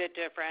 quite a bit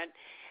different,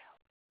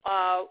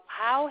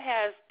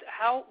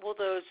 how will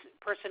those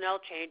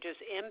personnel changes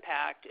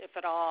impact, if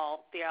at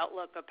all, the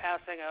outlook of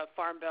passing a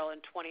farm bill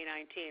in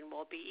 2019?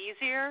 Will it be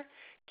easier,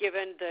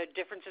 given the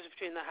differences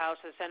between the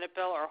House and Senate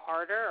bill, or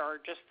harder,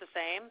 or just the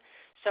same?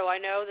 So I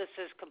know this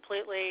is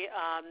completely,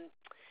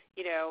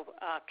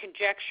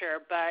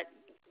 conjecture, but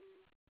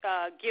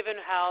given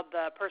how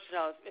the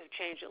personnel have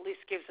changed, at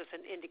least gives us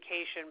an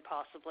indication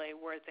possibly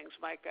where things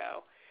might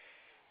go.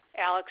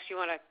 Alex, you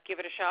want to give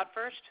it a shot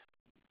first?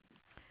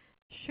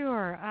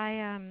 Sure.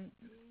 I,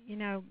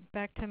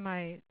 back to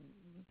my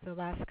the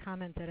last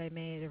comment that I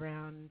made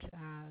around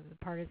the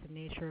partisan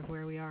nature of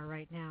where we are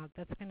right now,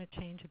 that's going to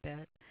change a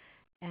bit.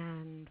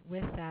 And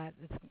with that,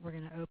 we're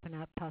going to open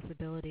up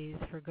possibilities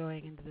for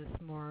going into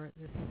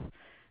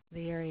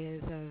the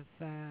areas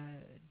of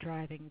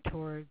driving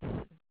towards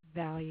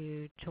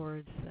value,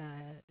 towards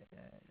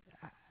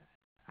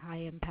high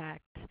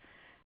impact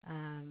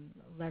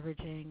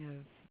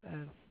leveraging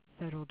of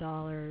federal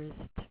dollars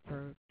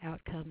for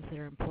outcomes that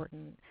are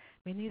important.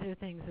 I mean, these are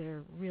things that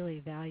are really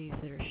values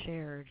that are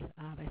shared,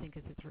 I think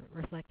as it's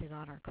reflected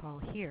on our call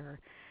here,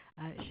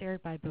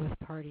 shared by both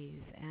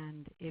parties.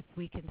 And if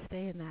we can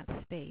stay in that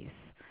space,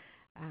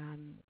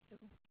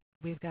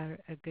 we've got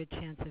a good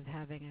chance of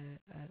having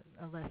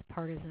a less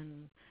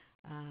partisan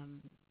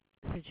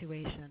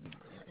situation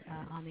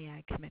on the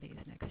Ag Committees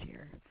next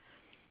year.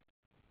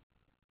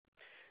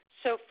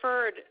 So,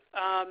 Ferd,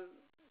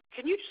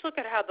 can you just look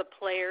at how the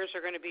players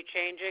are going to be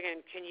changing,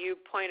 and can you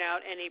point out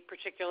any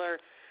particular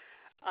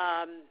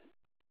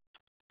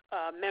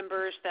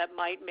members that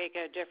might make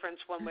a difference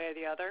one way or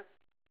the other?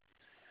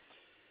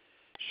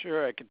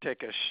 Sure, I can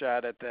take a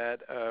shot at that.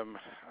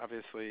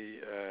 Obviously,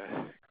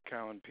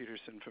 Colin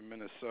Peterson from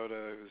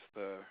Minnesota, who's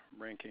the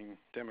ranking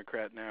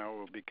Democrat now,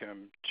 will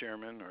become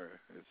chairman,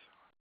 or is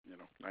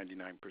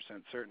 99%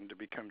 certain to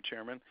become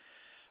chairman.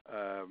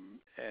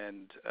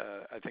 And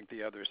I think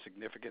the other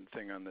significant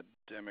thing on the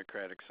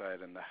Democratic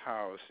side in the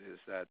House is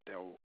that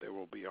there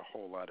will be a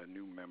whole lot of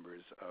new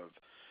members of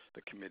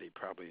the committee,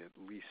 probably at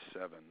least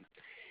 7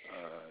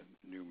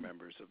 new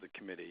members of the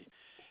committee.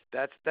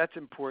 That's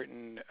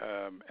important,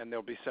 and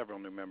there'll be several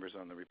new members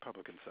on the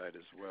Republican side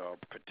as well,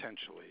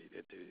 potentially.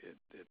 It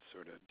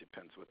sort of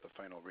depends what the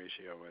final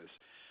ratio is.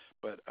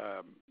 But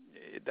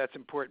that's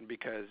important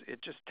because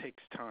it just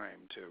takes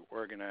time to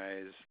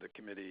organize the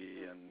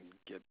committee and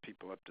get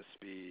people up to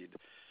speed.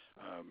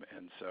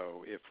 And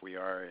so if we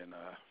are in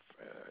a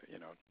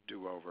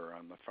do-over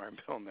on the Farm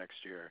Bill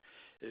next year,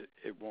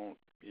 it won't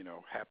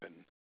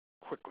happen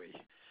quickly,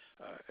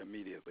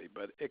 immediately.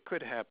 But it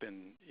could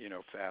happen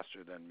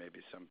faster than maybe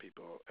some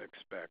people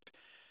expect.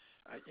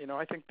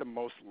 I think the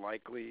most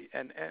likely,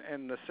 and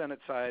the Senate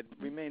side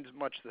remains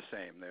much the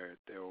same.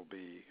 There will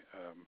be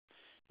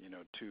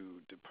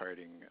 2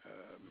 departing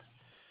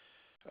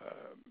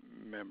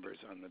members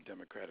on the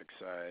Democratic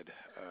side,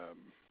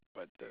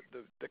 but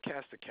the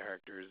cast of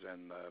characters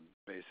and the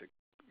basic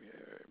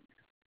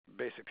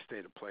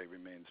state of play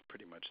remains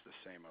pretty much the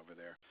same over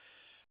there.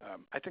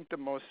 I think the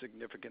most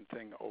significant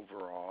thing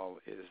overall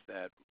is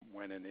that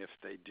when and if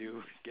they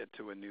do get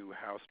to a new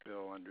House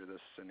bill under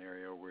this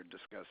scenario we're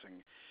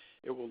discussing,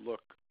 it will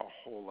look a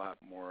whole lot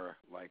more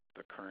like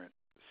the current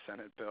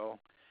Senate bill.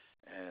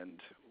 And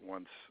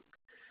once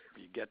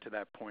you get to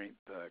that point,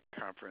 the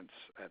conference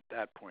at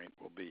that point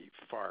will be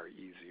far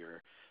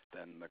easier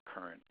than the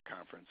current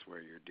conference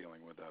where you're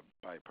dealing with a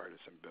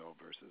bipartisan bill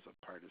versus a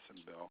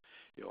partisan bill.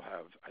 You'll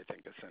have, I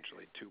think,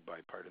 essentially 2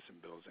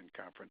 bipartisan bills in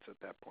conference at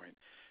that point.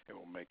 It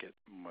will make it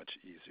much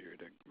easier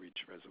to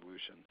reach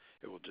resolution.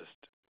 It will just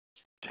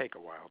take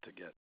a while to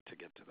get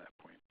to that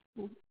point.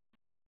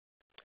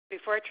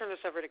 Before I turn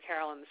this over to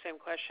Carolyn, the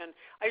same question,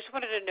 I just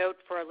wanted to note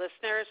for our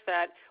listeners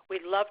that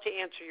we'd love to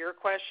answer your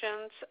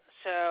questions.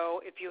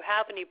 So if you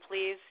have any,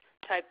 please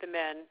type them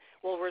in.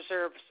 We'll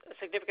reserve a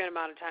significant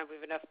amount of time. We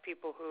have enough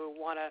people who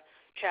want to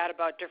chat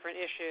about different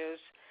issues.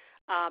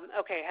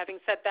 Okay, having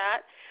said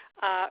that,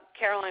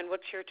 Caroline,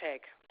 what's your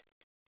take?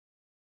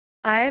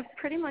 I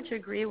pretty much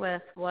agree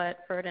with what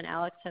Ferd and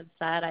Alex have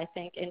said. I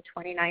think in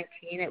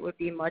 2019 it would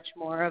be much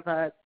more of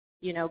a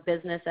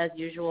business as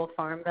usual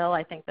farm bill.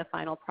 I think the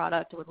final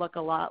product would look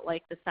a lot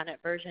like the Senate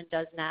version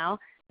does now.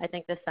 I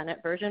think the Senate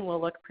version will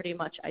look pretty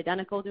much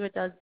identical to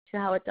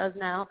how it does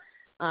now.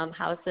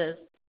 House is,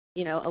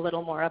 a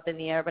little more up in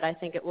the air, but I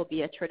think it will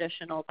be a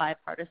traditional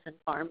bipartisan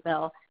farm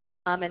bill.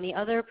 And the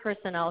other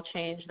personnel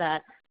change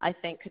that I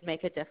think could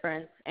make a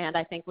difference and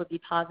I think would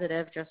be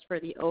positive just for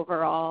the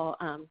overall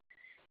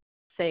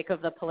sake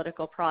of the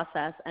political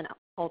process and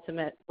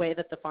ultimate way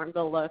that the farm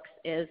bill looks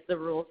is the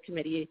Rules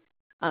Committee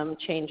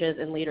changes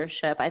in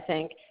leadership. I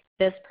think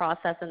this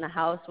process in the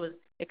House was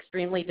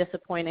extremely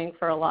disappointing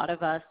for a lot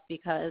of us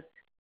because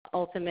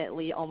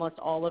ultimately almost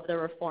all of the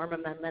reform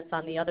amendments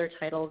on the other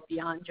titles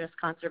beyond just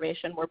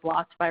conservation were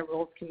blocked by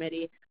Rules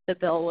Committee. The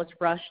bill was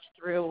rushed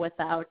through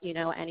without,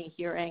 any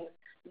hearings,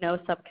 no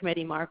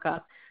subcommittee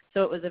markup.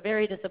 So it was a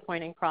very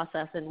disappointing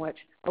process in which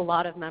a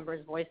lot of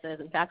members' voices,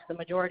 in fact, the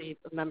majority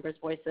of members'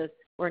 voices,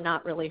 were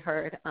not really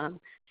heard.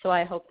 So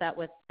I hope that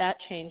with that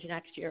change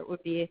next year, it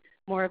would be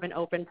more of an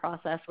open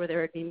process where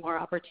there would be more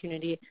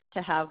opportunity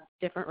to have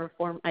different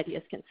reform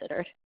ideas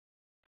considered.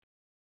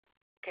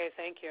 Okay,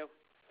 thank you.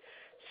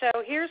 So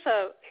here's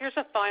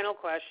a final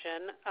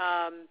question.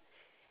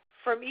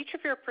 From each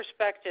of your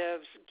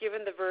perspectives,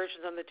 given the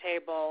versions on the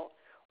table,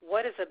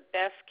 what is a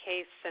best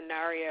case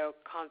scenario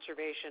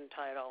conservation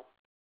title?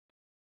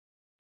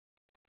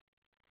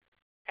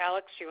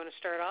 Alex, do you want to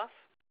start off?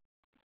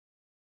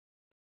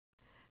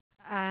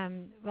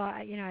 Well,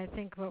 I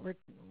think what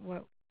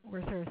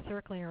we're sort of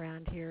circling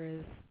around here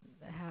is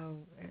how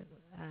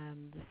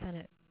the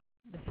Senate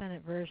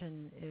Senate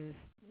version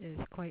is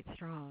quite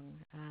strong,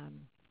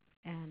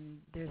 and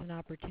there's an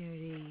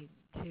opportunity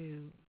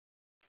to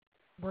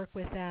work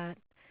with that,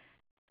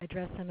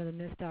 address some of the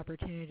missed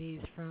opportunities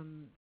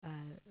from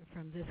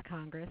this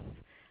Congress,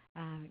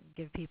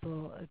 give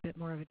people a bit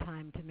more of a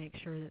time to make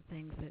sure that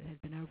things that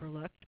had been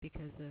overlooked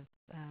because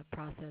of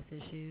process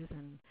issues,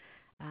 and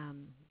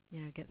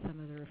get some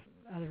of the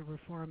other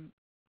reform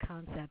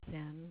concepts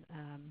in,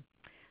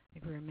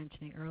 like we were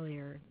mentioning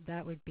earlier.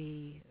 That would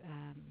be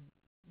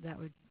that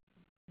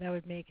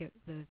would make it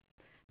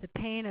the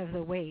pain of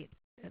the wait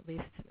at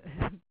least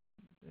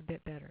a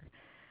bit better.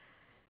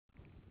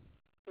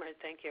 Right.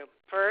 Thank you,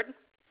 Ferd.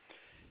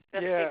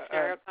 Best Yeah, case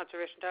scenario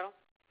conservation title.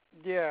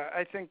 Yeah,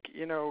 I think,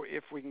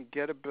 if we can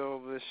get a bill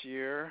this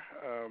year,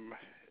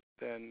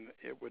 then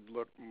it would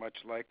look much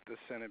like the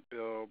Senate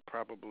bill,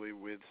 probably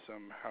with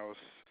some House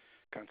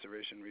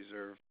Conservation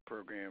Reserve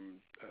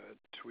Program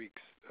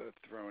tweaks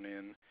thrown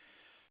in,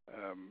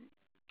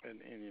 and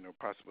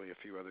possibly a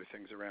few other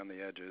things around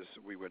the edges.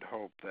 We would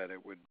hope that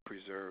it would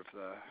preserve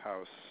the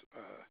House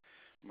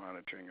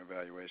monitoring,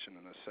 evaluation,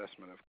 and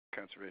assessment of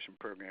conservation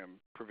program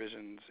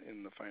provisions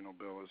in the final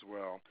bill as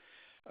well.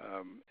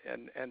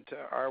 And to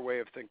our way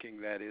of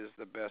thinking, that is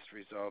the best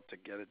result, to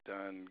get it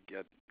done,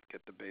 get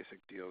the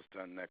basic deals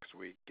done next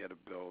week, get a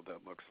bill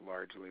that looks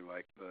largely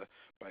like the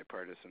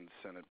bipartisan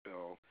Senate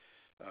bill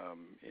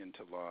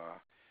into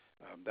law.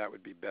 That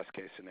would be best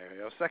case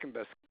scenario. Second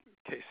best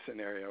case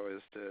scenario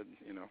is to,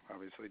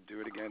 obviously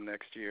do it again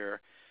next year.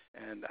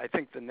 And I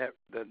think the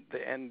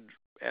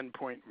end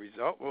point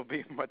result will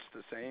be much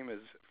the same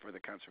as for the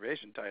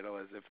conservation title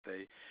as if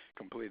they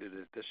completed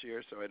it this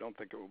year. So I don't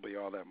think it will be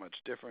all that much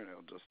different.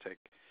 It'll just take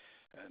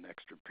an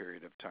extra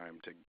period of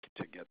time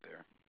to get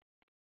there.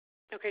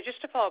 Okay,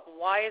 just to follow up,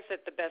 why is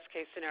it the best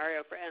case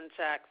scenario for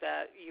NSAC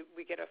that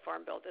we get a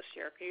farm bill this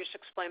year? Can you just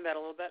explain that a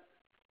little bit?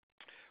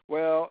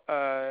 Well,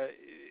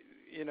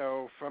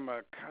 from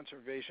a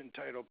conservation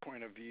title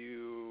point of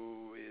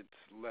view,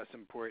 it's less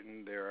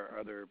important. There are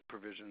other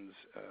provisions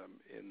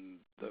in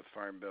the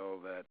Farm Bill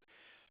that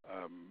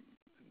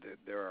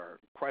there are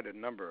quite a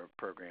number of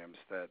programs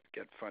that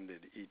get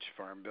funded each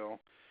Farm Bill,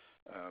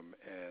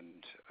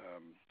 and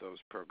those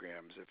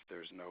programs, if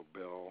there's no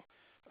bill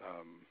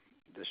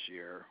this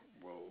year,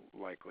 will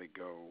likely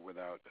go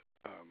without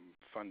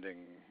funding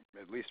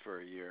at least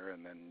for a year,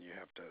 and then you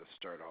have to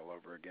start all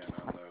over again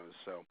on those.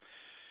 So,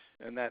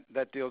 and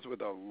that deals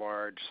with a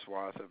large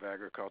swath of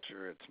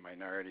agriculture. It's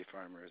minority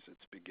farmers,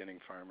 it's beginning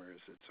farmers,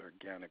 it's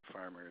organic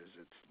farmers,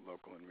 it's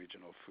local and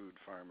regional food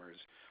farmers.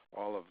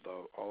 All of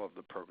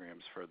the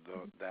programs for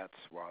that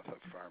swath of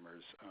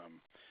farmers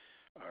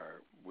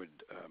would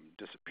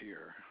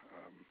disappear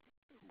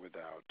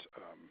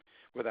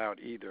without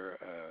either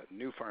a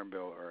new farm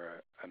bill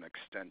or an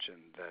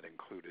extension that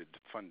included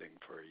funding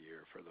for a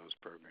year for those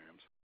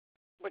programs.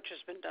 Which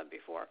has been done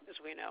before, as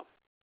we know.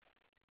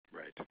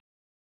 Right.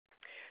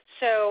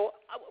 So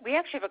we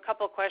actually have a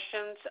couple of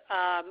questions.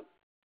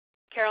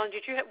 Carolyn,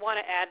 did you want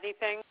to add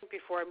anything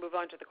before I move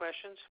on to the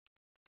questions?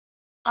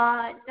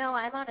 No,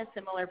 I'm on a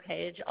similar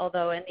page,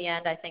 although in the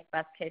end I think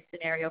best case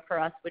scenario for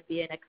us would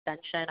be an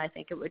extension. I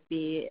think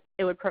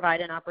it would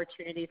provide an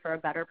opportunity for a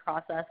better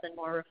process and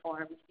more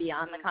reforms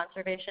beyond the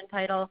conservation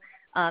title.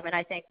 And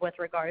I think with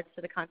regards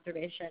to the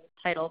conservation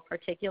title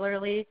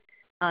particularly,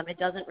 it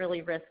doesn't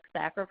really risk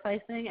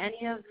sacrificing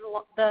any of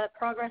the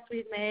progress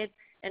we've made.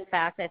 In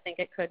fact, I think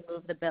it could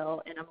move the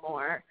bill in a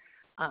more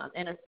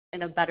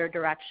in a better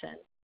direction.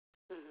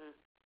 Mm-hmm.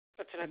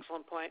 That's an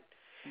excellent point.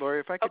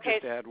 Lori, if I could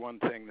just add one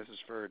thing, this is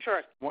Ferd.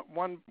 Sure.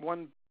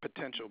 One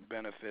potential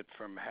benefit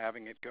from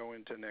having it go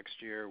into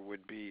next year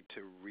would be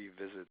to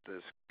revisit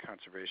this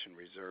Conservation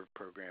Reserve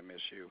Program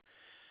issue.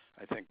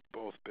 I think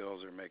both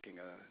bills are making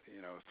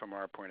from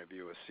our point of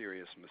view, a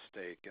serious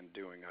mistake in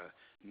doing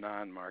a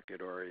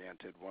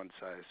non-market-oriented,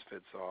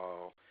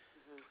 one-size-fits-all,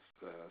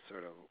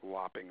 sort of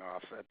lopping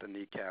off at the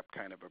kneecap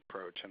kind of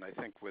approach. And I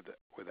think with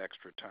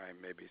extra time,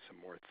 maybe some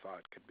more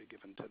thought could be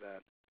given to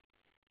that.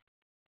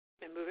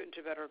 And move it into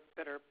a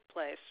better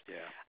place.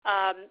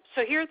 Yeah.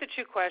 So here are the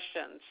two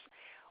questions.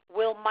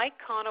 Will Mike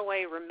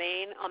Conaway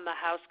remain on the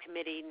House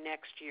committee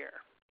next year?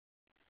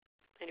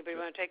 Anybody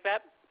want to take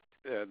that?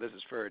 This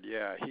is Ferd.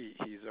 Yeah,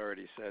 he's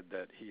already said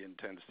that he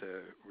intends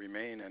to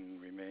remain,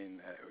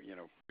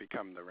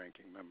 become the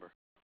ranking member.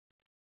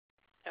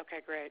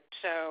 Okay, great.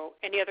 So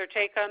any other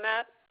take on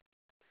that?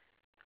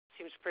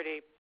 Seems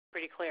pretty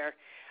clear.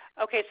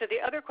 Okay, so the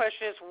other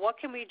question is, what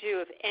can we do,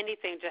 if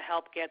anything, to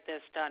help get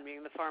this done,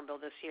 meaning the Farm Bill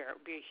this year? It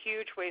would be a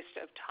huge waste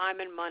of time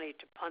and money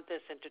to punt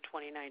this into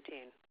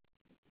 2019.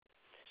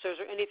 So is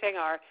there anything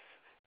our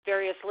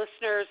various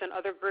listeners and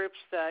other groups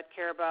that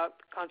care about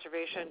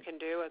conservation can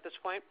do at this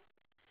point?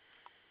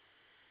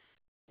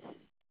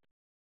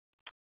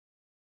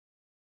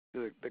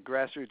 The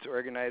grassroots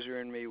organizer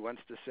in me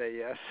wants to say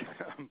yes,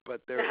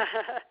 but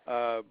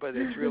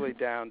it's really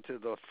down to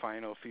the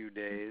final few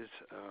days.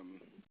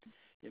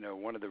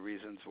 One of the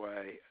reasons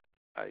why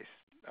I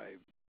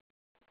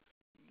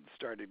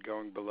started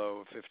going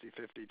below a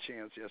 50-50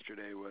 chance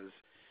yesterday was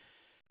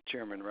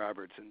Chairman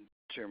Roberts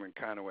Chairman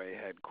Conaway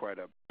had quite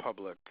a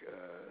public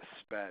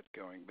spat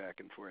going back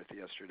and forth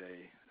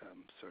yesterday,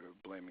 sort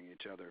of blaming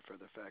each other for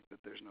the fact that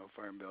there's no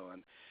farm bill.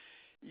 And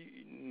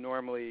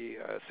normally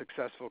a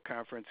successful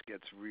conference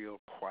gets real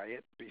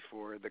quiet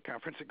before the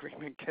conference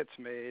agreement gets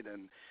made,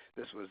 and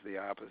this was the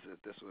opposite.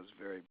 This was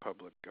very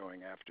public,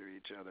 going after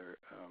each other,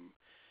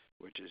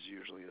 which is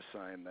usually a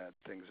sign that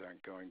things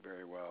aren't going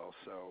very well.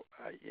 So,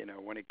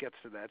 when it gets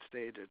to that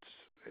stage,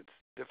 it's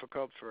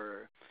difficult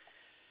for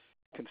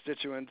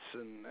constituents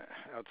and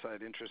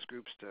outside interest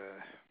groups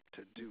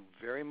to do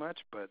very much,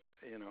 but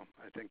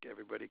I think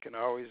everybody can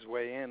always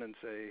weigh in and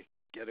say,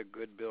 get a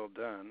good bill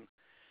done.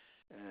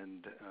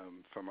 And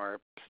from our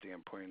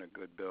standpoint, a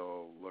good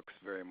bill looks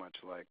very much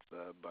like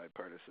the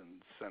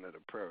bipartisan Senate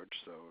approach.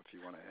 So if you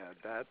want to add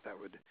that, that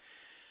would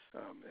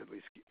at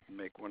least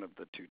make one of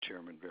the two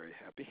chairmen very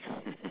happy.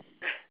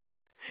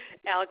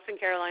 Alex and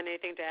Caroline,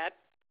 anything to add?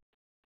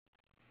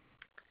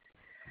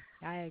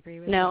 I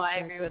agree with I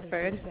agree with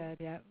Ferd. Said,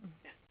 yep.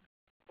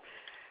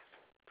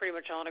 Pretty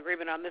much all in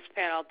agreement on this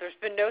panel. There's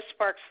been no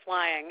sparks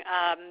flying.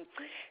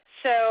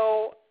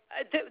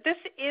 This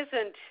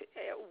isn't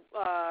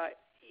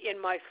in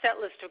my set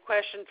list of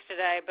questions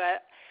today,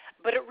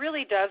 but it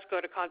really does go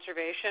to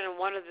conservation, and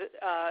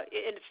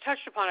and it's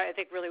touched upon, I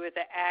think, really with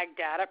the ag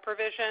data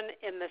provision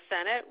in the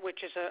Senate,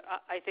 which is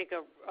I think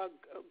a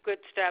good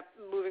step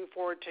moving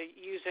forward to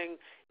using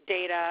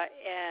data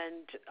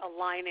and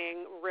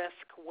aligning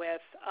risk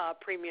with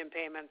premium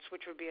payments,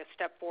 which would be a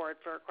step forward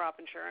for crop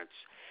insurance,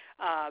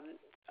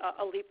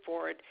 a leap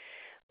forward.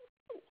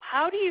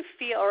 How do you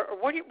feel, or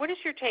what is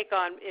your take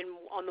on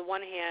the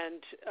one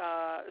hand,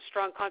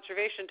 strong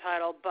conservation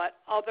title,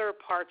 but other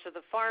parts of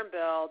the Farm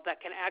Bill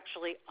that can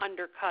actually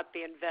undercut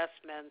the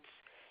investments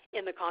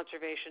in the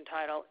conservation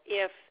title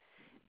if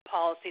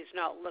policy is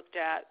not looked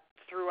at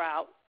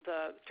throughout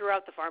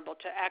the Farm Bill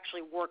to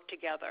actually work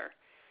together?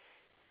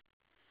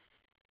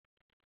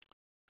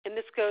 And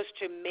this goes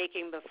to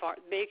making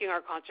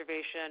our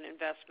conservation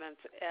investments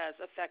as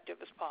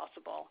effective as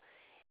possible.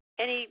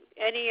 Any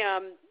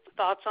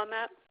thoughts on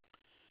that?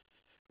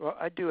 Well,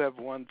 I do have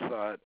one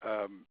thought,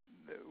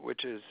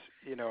 which is,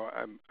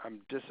 I'm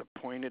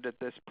disappointed at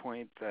this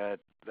point that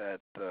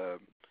the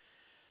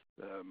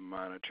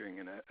monitoring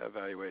and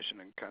evaluation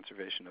and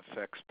conservation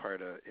effects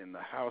part in the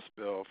House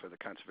bill for the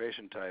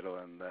conservation title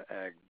and the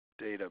ag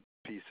data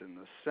piece in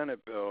the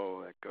Senate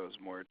bill that goes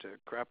more to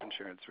crop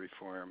insurance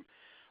reform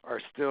are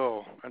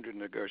still under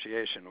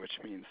negotiation, which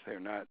means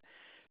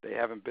they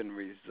haven't been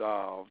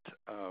resolved,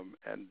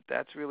 and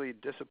that's really a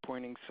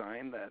disappointing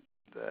sign that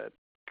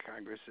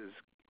Congress is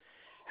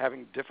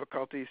having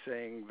difficulty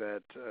saying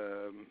that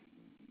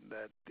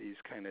these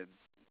kind of,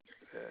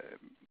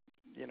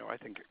 I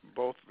think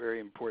both very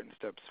important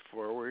steps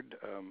forward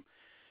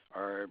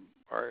are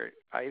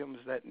items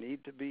that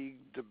need to be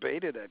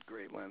debated at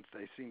great length.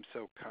 They seem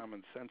so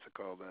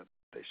commonsensical that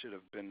they should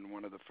have been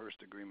one of the first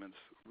agreements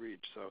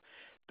reached. So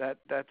that's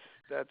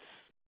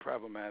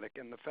problematic,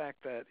 and the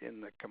fact that in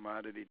the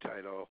commodity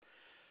title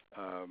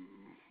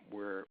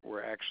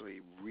we're actually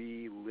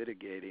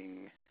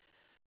relitigating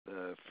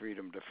the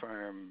Freedom to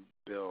Farm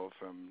bill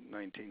from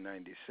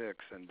 1996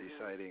 and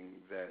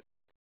deciding that,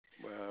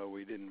 well,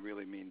 we didn't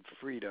really mean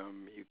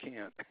freedom.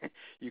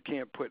 You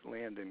can't put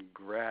land in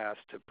grass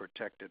to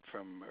protect it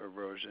from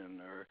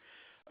erosion or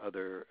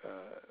other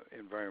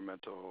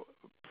environmental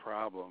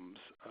problems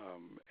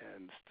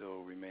and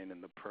still remain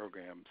in the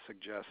program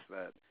suggests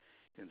that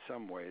in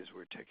some ways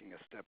we're taking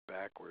a step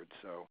backwards.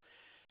 So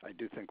I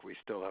do think we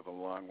still have a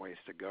long ways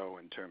to go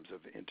in terms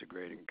of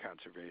integrating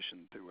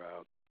conservation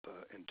throughout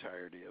the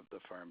entirety of the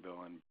Farm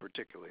Bill, and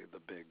particularly the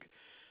big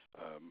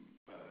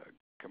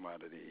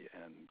commodity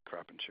and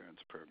crop insurance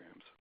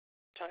programs.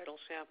 Titles,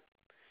 yeah.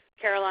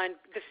 Caroline,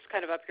 this is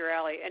kind of up your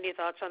alley. Any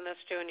thoughts on this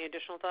too? Any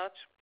additional thoughts?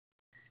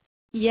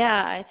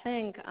 Yeah, I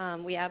think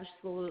we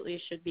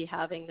absolutely should be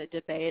having the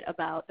debate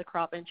about the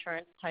crop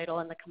insurance title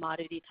and the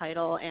commodity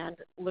title and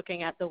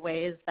looking at the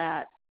ways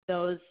that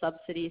those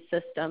subsidy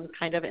systems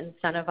kind of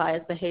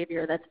incentivize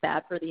behavior that's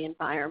bad for the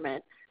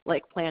environment,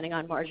 like planting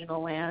on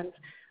marginal lands.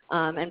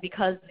 And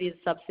because these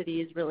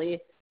subsidies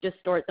really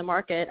distort the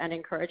market and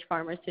encourage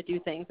farmers to do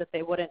things that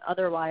they wouldn't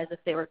otherwise if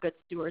they were good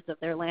stewards of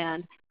their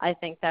land, I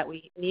think that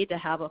we need to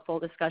have a full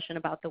discussion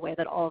about the way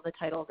that all of the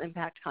titles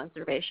impact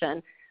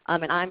conservation.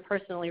 And I'm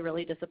personally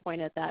really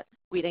disappointed that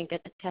we didn't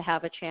get to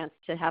have a chance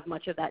to have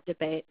much of that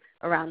debate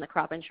around the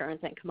crop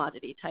insurance and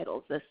commodity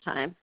titles this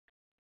time.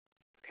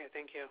 Okay,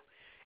 thank you.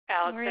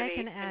 Alex, Lori, I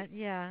can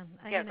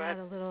add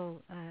a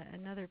little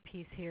another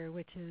piece here,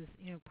 which is,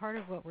 part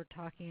of what we're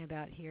talking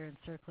about here and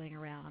circling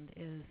around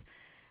is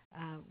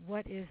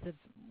what is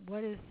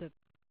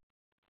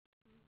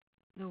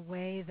the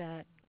way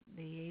that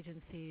the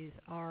agencies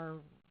are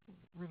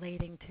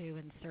relating to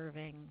and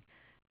serving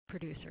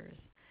producers.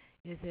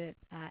 Is it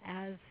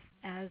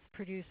as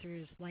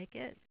producers like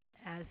it,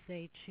 as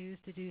they choose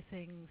to do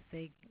things,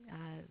 they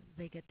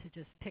get to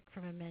just pick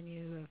from a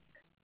menu of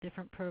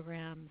different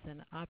programs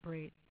and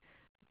operate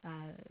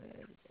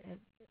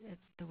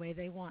the way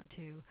they want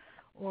to,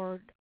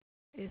 or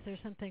is there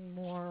something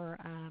more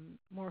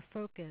more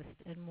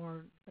focused and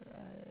more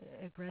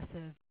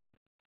aggressive?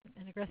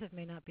 And aggressive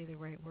may not be the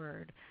right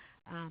word.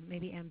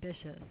 Maybe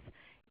ambitious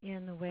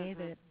in the way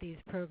that these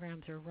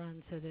programs are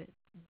run, so that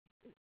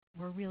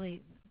we're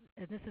really,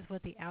 and this is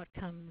what the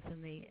outcomes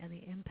and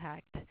the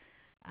impact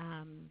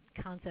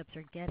concepts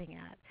are getting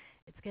at.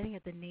 It's getting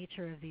at the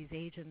nature of these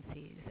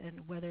agencies and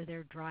whether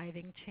they're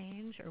driving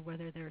change or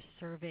whether they're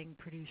serving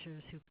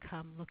producers who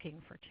come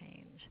looking for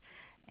change.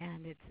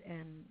 And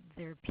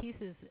they're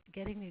pieces,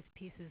 getting these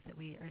pieces that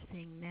we are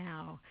seeing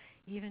now,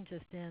 even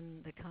just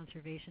in the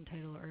conservation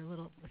title, or a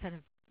little kind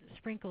of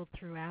sprinkled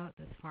throughout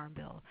this Farm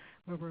Bill,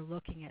 where we're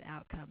looking at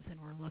outcomes and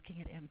we're looking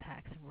at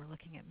impacts and we're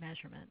looking at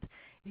measurement.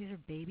 These are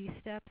baby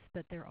steps,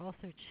 but they're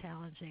also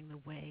challenging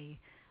the way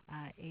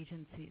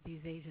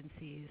these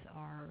agencies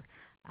are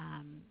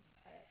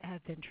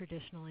have been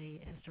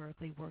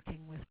historically working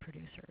with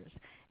producers,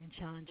 and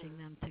challenging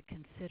them to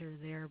consider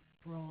their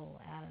role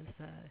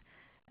as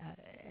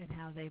and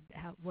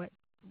what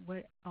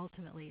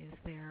ultimately is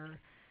their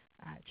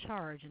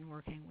charge in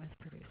working with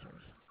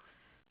producers.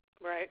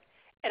 Right.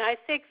 And I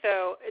think,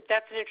 though,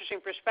 that's an interesting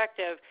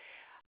perspective.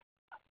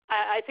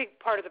 I think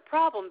part of the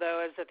problem,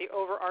 though, is that the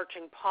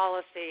overarching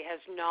policy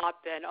has not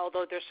been,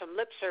 although there's some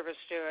lip service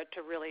to it, to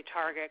really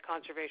target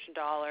conservation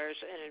dollars.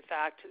 And, in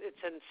fact,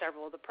 it's in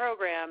several of the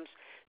programs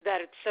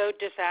that it's so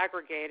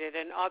disaggregated.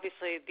 And,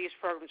 obviously, these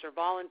programs are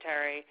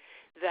voluntary,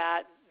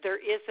 that there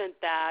isn't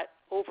that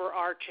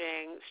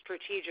overarching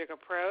strategic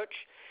approach,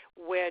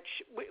 which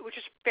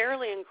is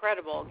fairly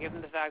incredible given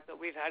the fact that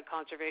we've had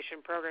conservation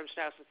programs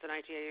now since the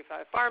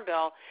 1985 Farm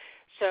Bill.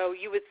 So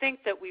you would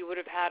think that we would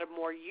have had a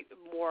more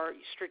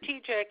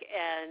strategic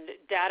and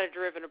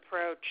data-driven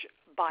approach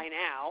by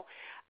now,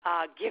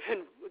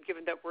 given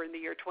that we're in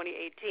the year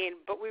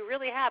 2018. But we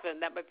really haven't.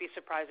 That might be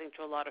surprising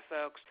to a lot of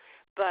folks.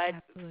 But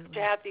Absolutely. To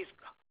have these,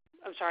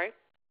 I'm sorry?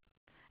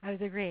 I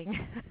was agreeing.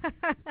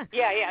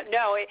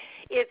 No,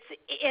 it's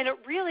and it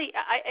really.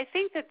 I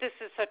think that this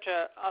is such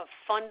a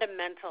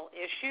fundamental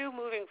issue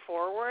moving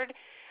forward,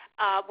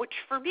 which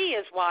for me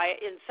is why,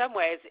 in some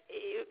ways,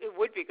 it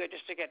would be good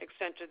just to get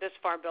extended to this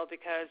Farm Bill,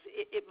 because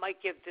it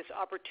might give this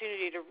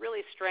opportunity to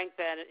really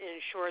strengthen and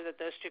ensure that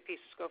those two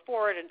pieces go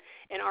forward and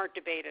aren't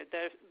debated.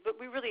 But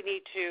we really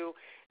need to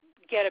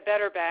get a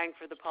better bang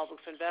for the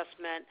public's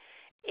investment,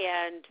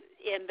 and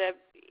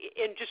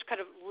just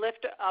kind of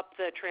lift up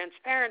the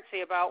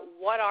transparency about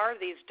what are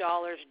these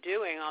dollars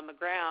doing on the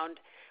ground,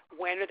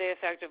 when are they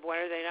effective,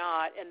 when are they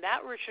not, and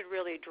that should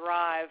really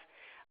drive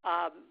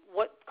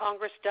what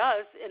Congress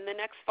does in the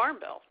next Farm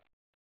Bill.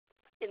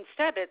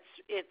 Instead,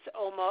 it's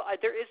almost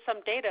there is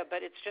some data,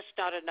 but it's just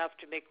not enough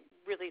to make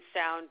really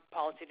sound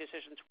policy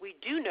decisions. We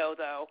do know,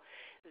 though,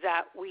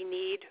 that we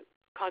need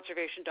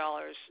conservation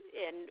dollars,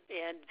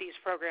 and these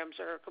programs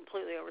are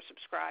completely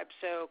oversubscribed.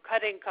 So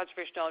cutting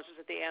conservation dollars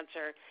isn't the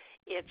answer.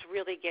 It's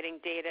really getting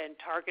data and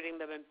targeting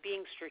them and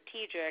being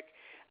strategic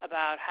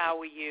about how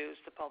we use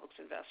the public's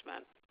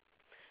investment.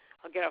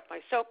 I'll get off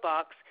my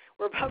soapbox.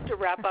 We're about to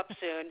wrap up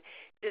soon.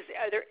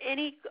 Are there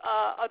any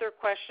other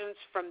questions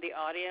from the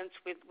audience?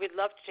 We'd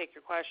love to take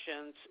your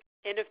questions.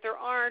 And if there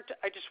aren't,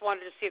 I just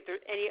wanted to see if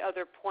there are any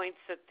other points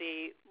that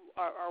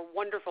our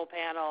wonderful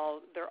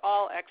panel, they're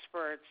all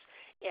experts,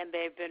 and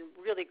they've been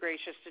really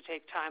gracious to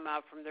take time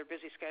out from their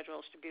busy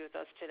schedules to be with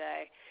us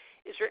today.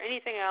 Is there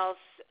anything else,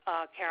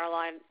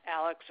 Caroline,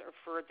 Alex, or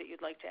Ferd, that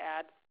you'd like to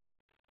add?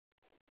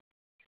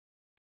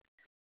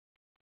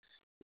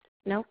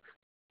 Nope.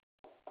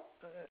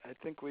 I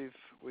think we've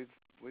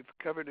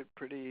covered it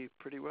pretty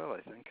well,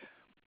 I think.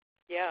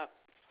 Yeah.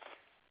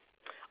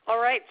 All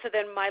right. So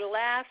then my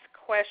last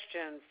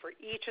question for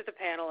each of the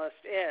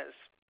panelists is,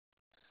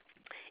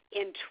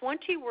 in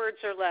 20 words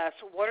or less,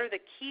 what are the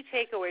key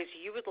takeaways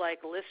you would like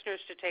listeners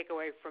to take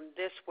away from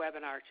this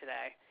webinar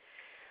today?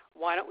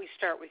 Why don't we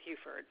start with you,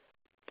 Ferd?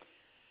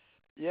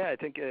 Yeah, I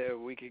think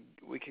we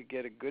could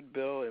get a good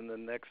bill in the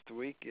next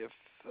week if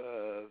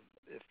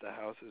the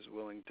House is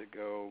willing to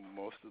go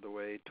most of the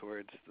way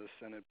towards the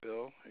Senate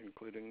bill,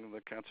 including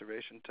the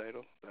conservation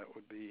title. That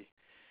would be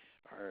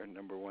our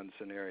number one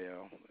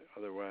scenario.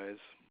 Otherwise,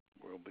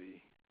 we'll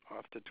be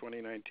off to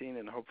 2019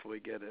 and hopefully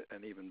get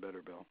an even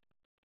better bill.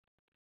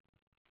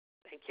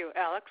 Thank you.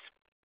 Alex?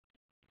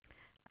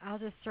 I'll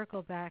just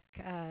circle back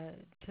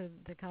to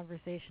the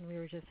conversation we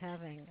were just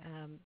having.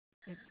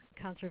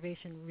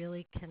 Conservation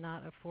really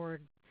cannot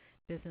afford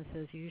business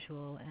as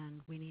usual, and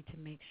we need to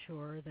make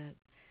sure that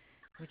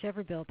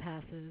whichever bill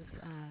passes,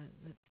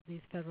 that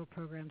these federal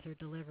programs are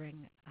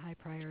delivering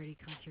high-priority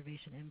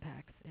conservation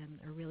impacts in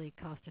a really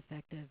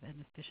cost-effective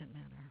and efficient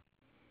manner.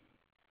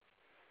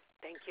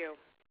 Thank you.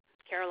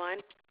 Caroline?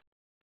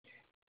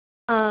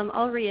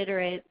 I'll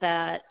reiterate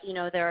that,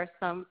 there are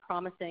some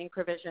promising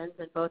provisions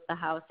in both the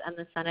House and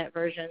the Senate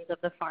versions of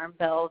the Farm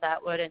Bill that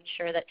would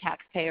ensure that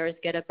taxpayers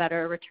get a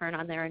better return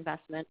on their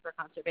investment for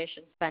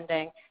conservation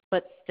spending,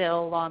 but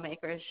still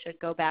lawmakers should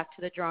go back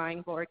to the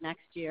drawing board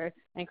next year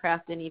and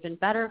craft an even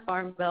better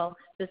Farm Bill,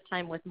 this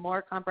time with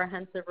more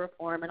comprehensive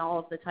reform in all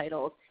of the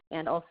titles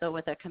and also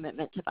with a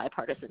commitment to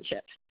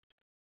bipartisanship.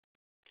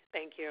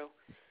 Thank you.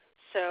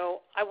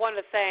 So I want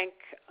to thank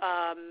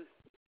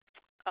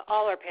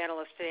all our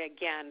panelists today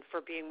again for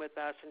being with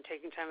us and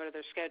taking time out of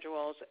their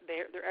schedules.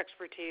 Their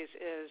expertise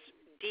is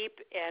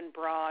deep and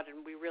broad,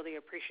 and we really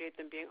appreciate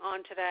them being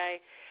on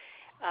today.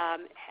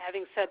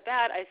 Having said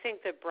that, I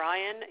think that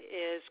Brian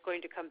is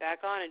going to come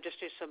back on and just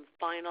do some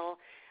final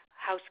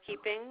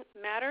housekeeping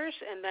matters,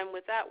 and then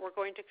with that, we're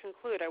going to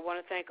conclude. I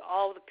want to thank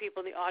all the people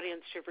in the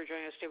audience too for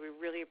joining us today. We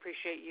really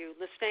appreciate you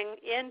listening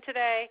in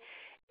today,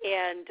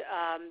 and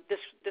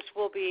this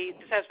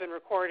has been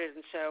recorded,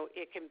 and so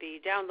it can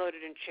be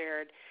downloaded and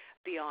shared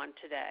beyond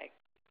today.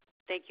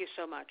 Thank you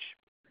so much.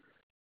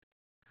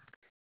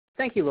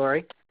 Thank you,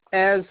 Lori.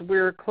 As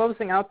we're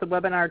closing out the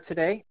webinar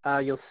today,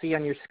 you'll see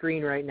on your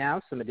screen right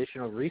now some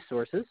additional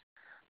resources.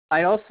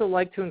 I'd also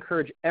like to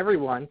encourage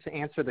everyone to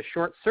answer the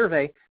short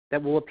survey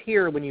that will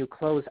appear when you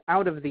close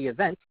out of the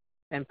event,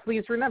 and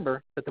please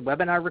remember that the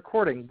webinar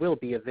recording will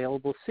be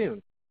available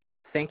soon.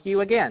 Thank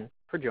you again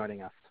for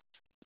joining us.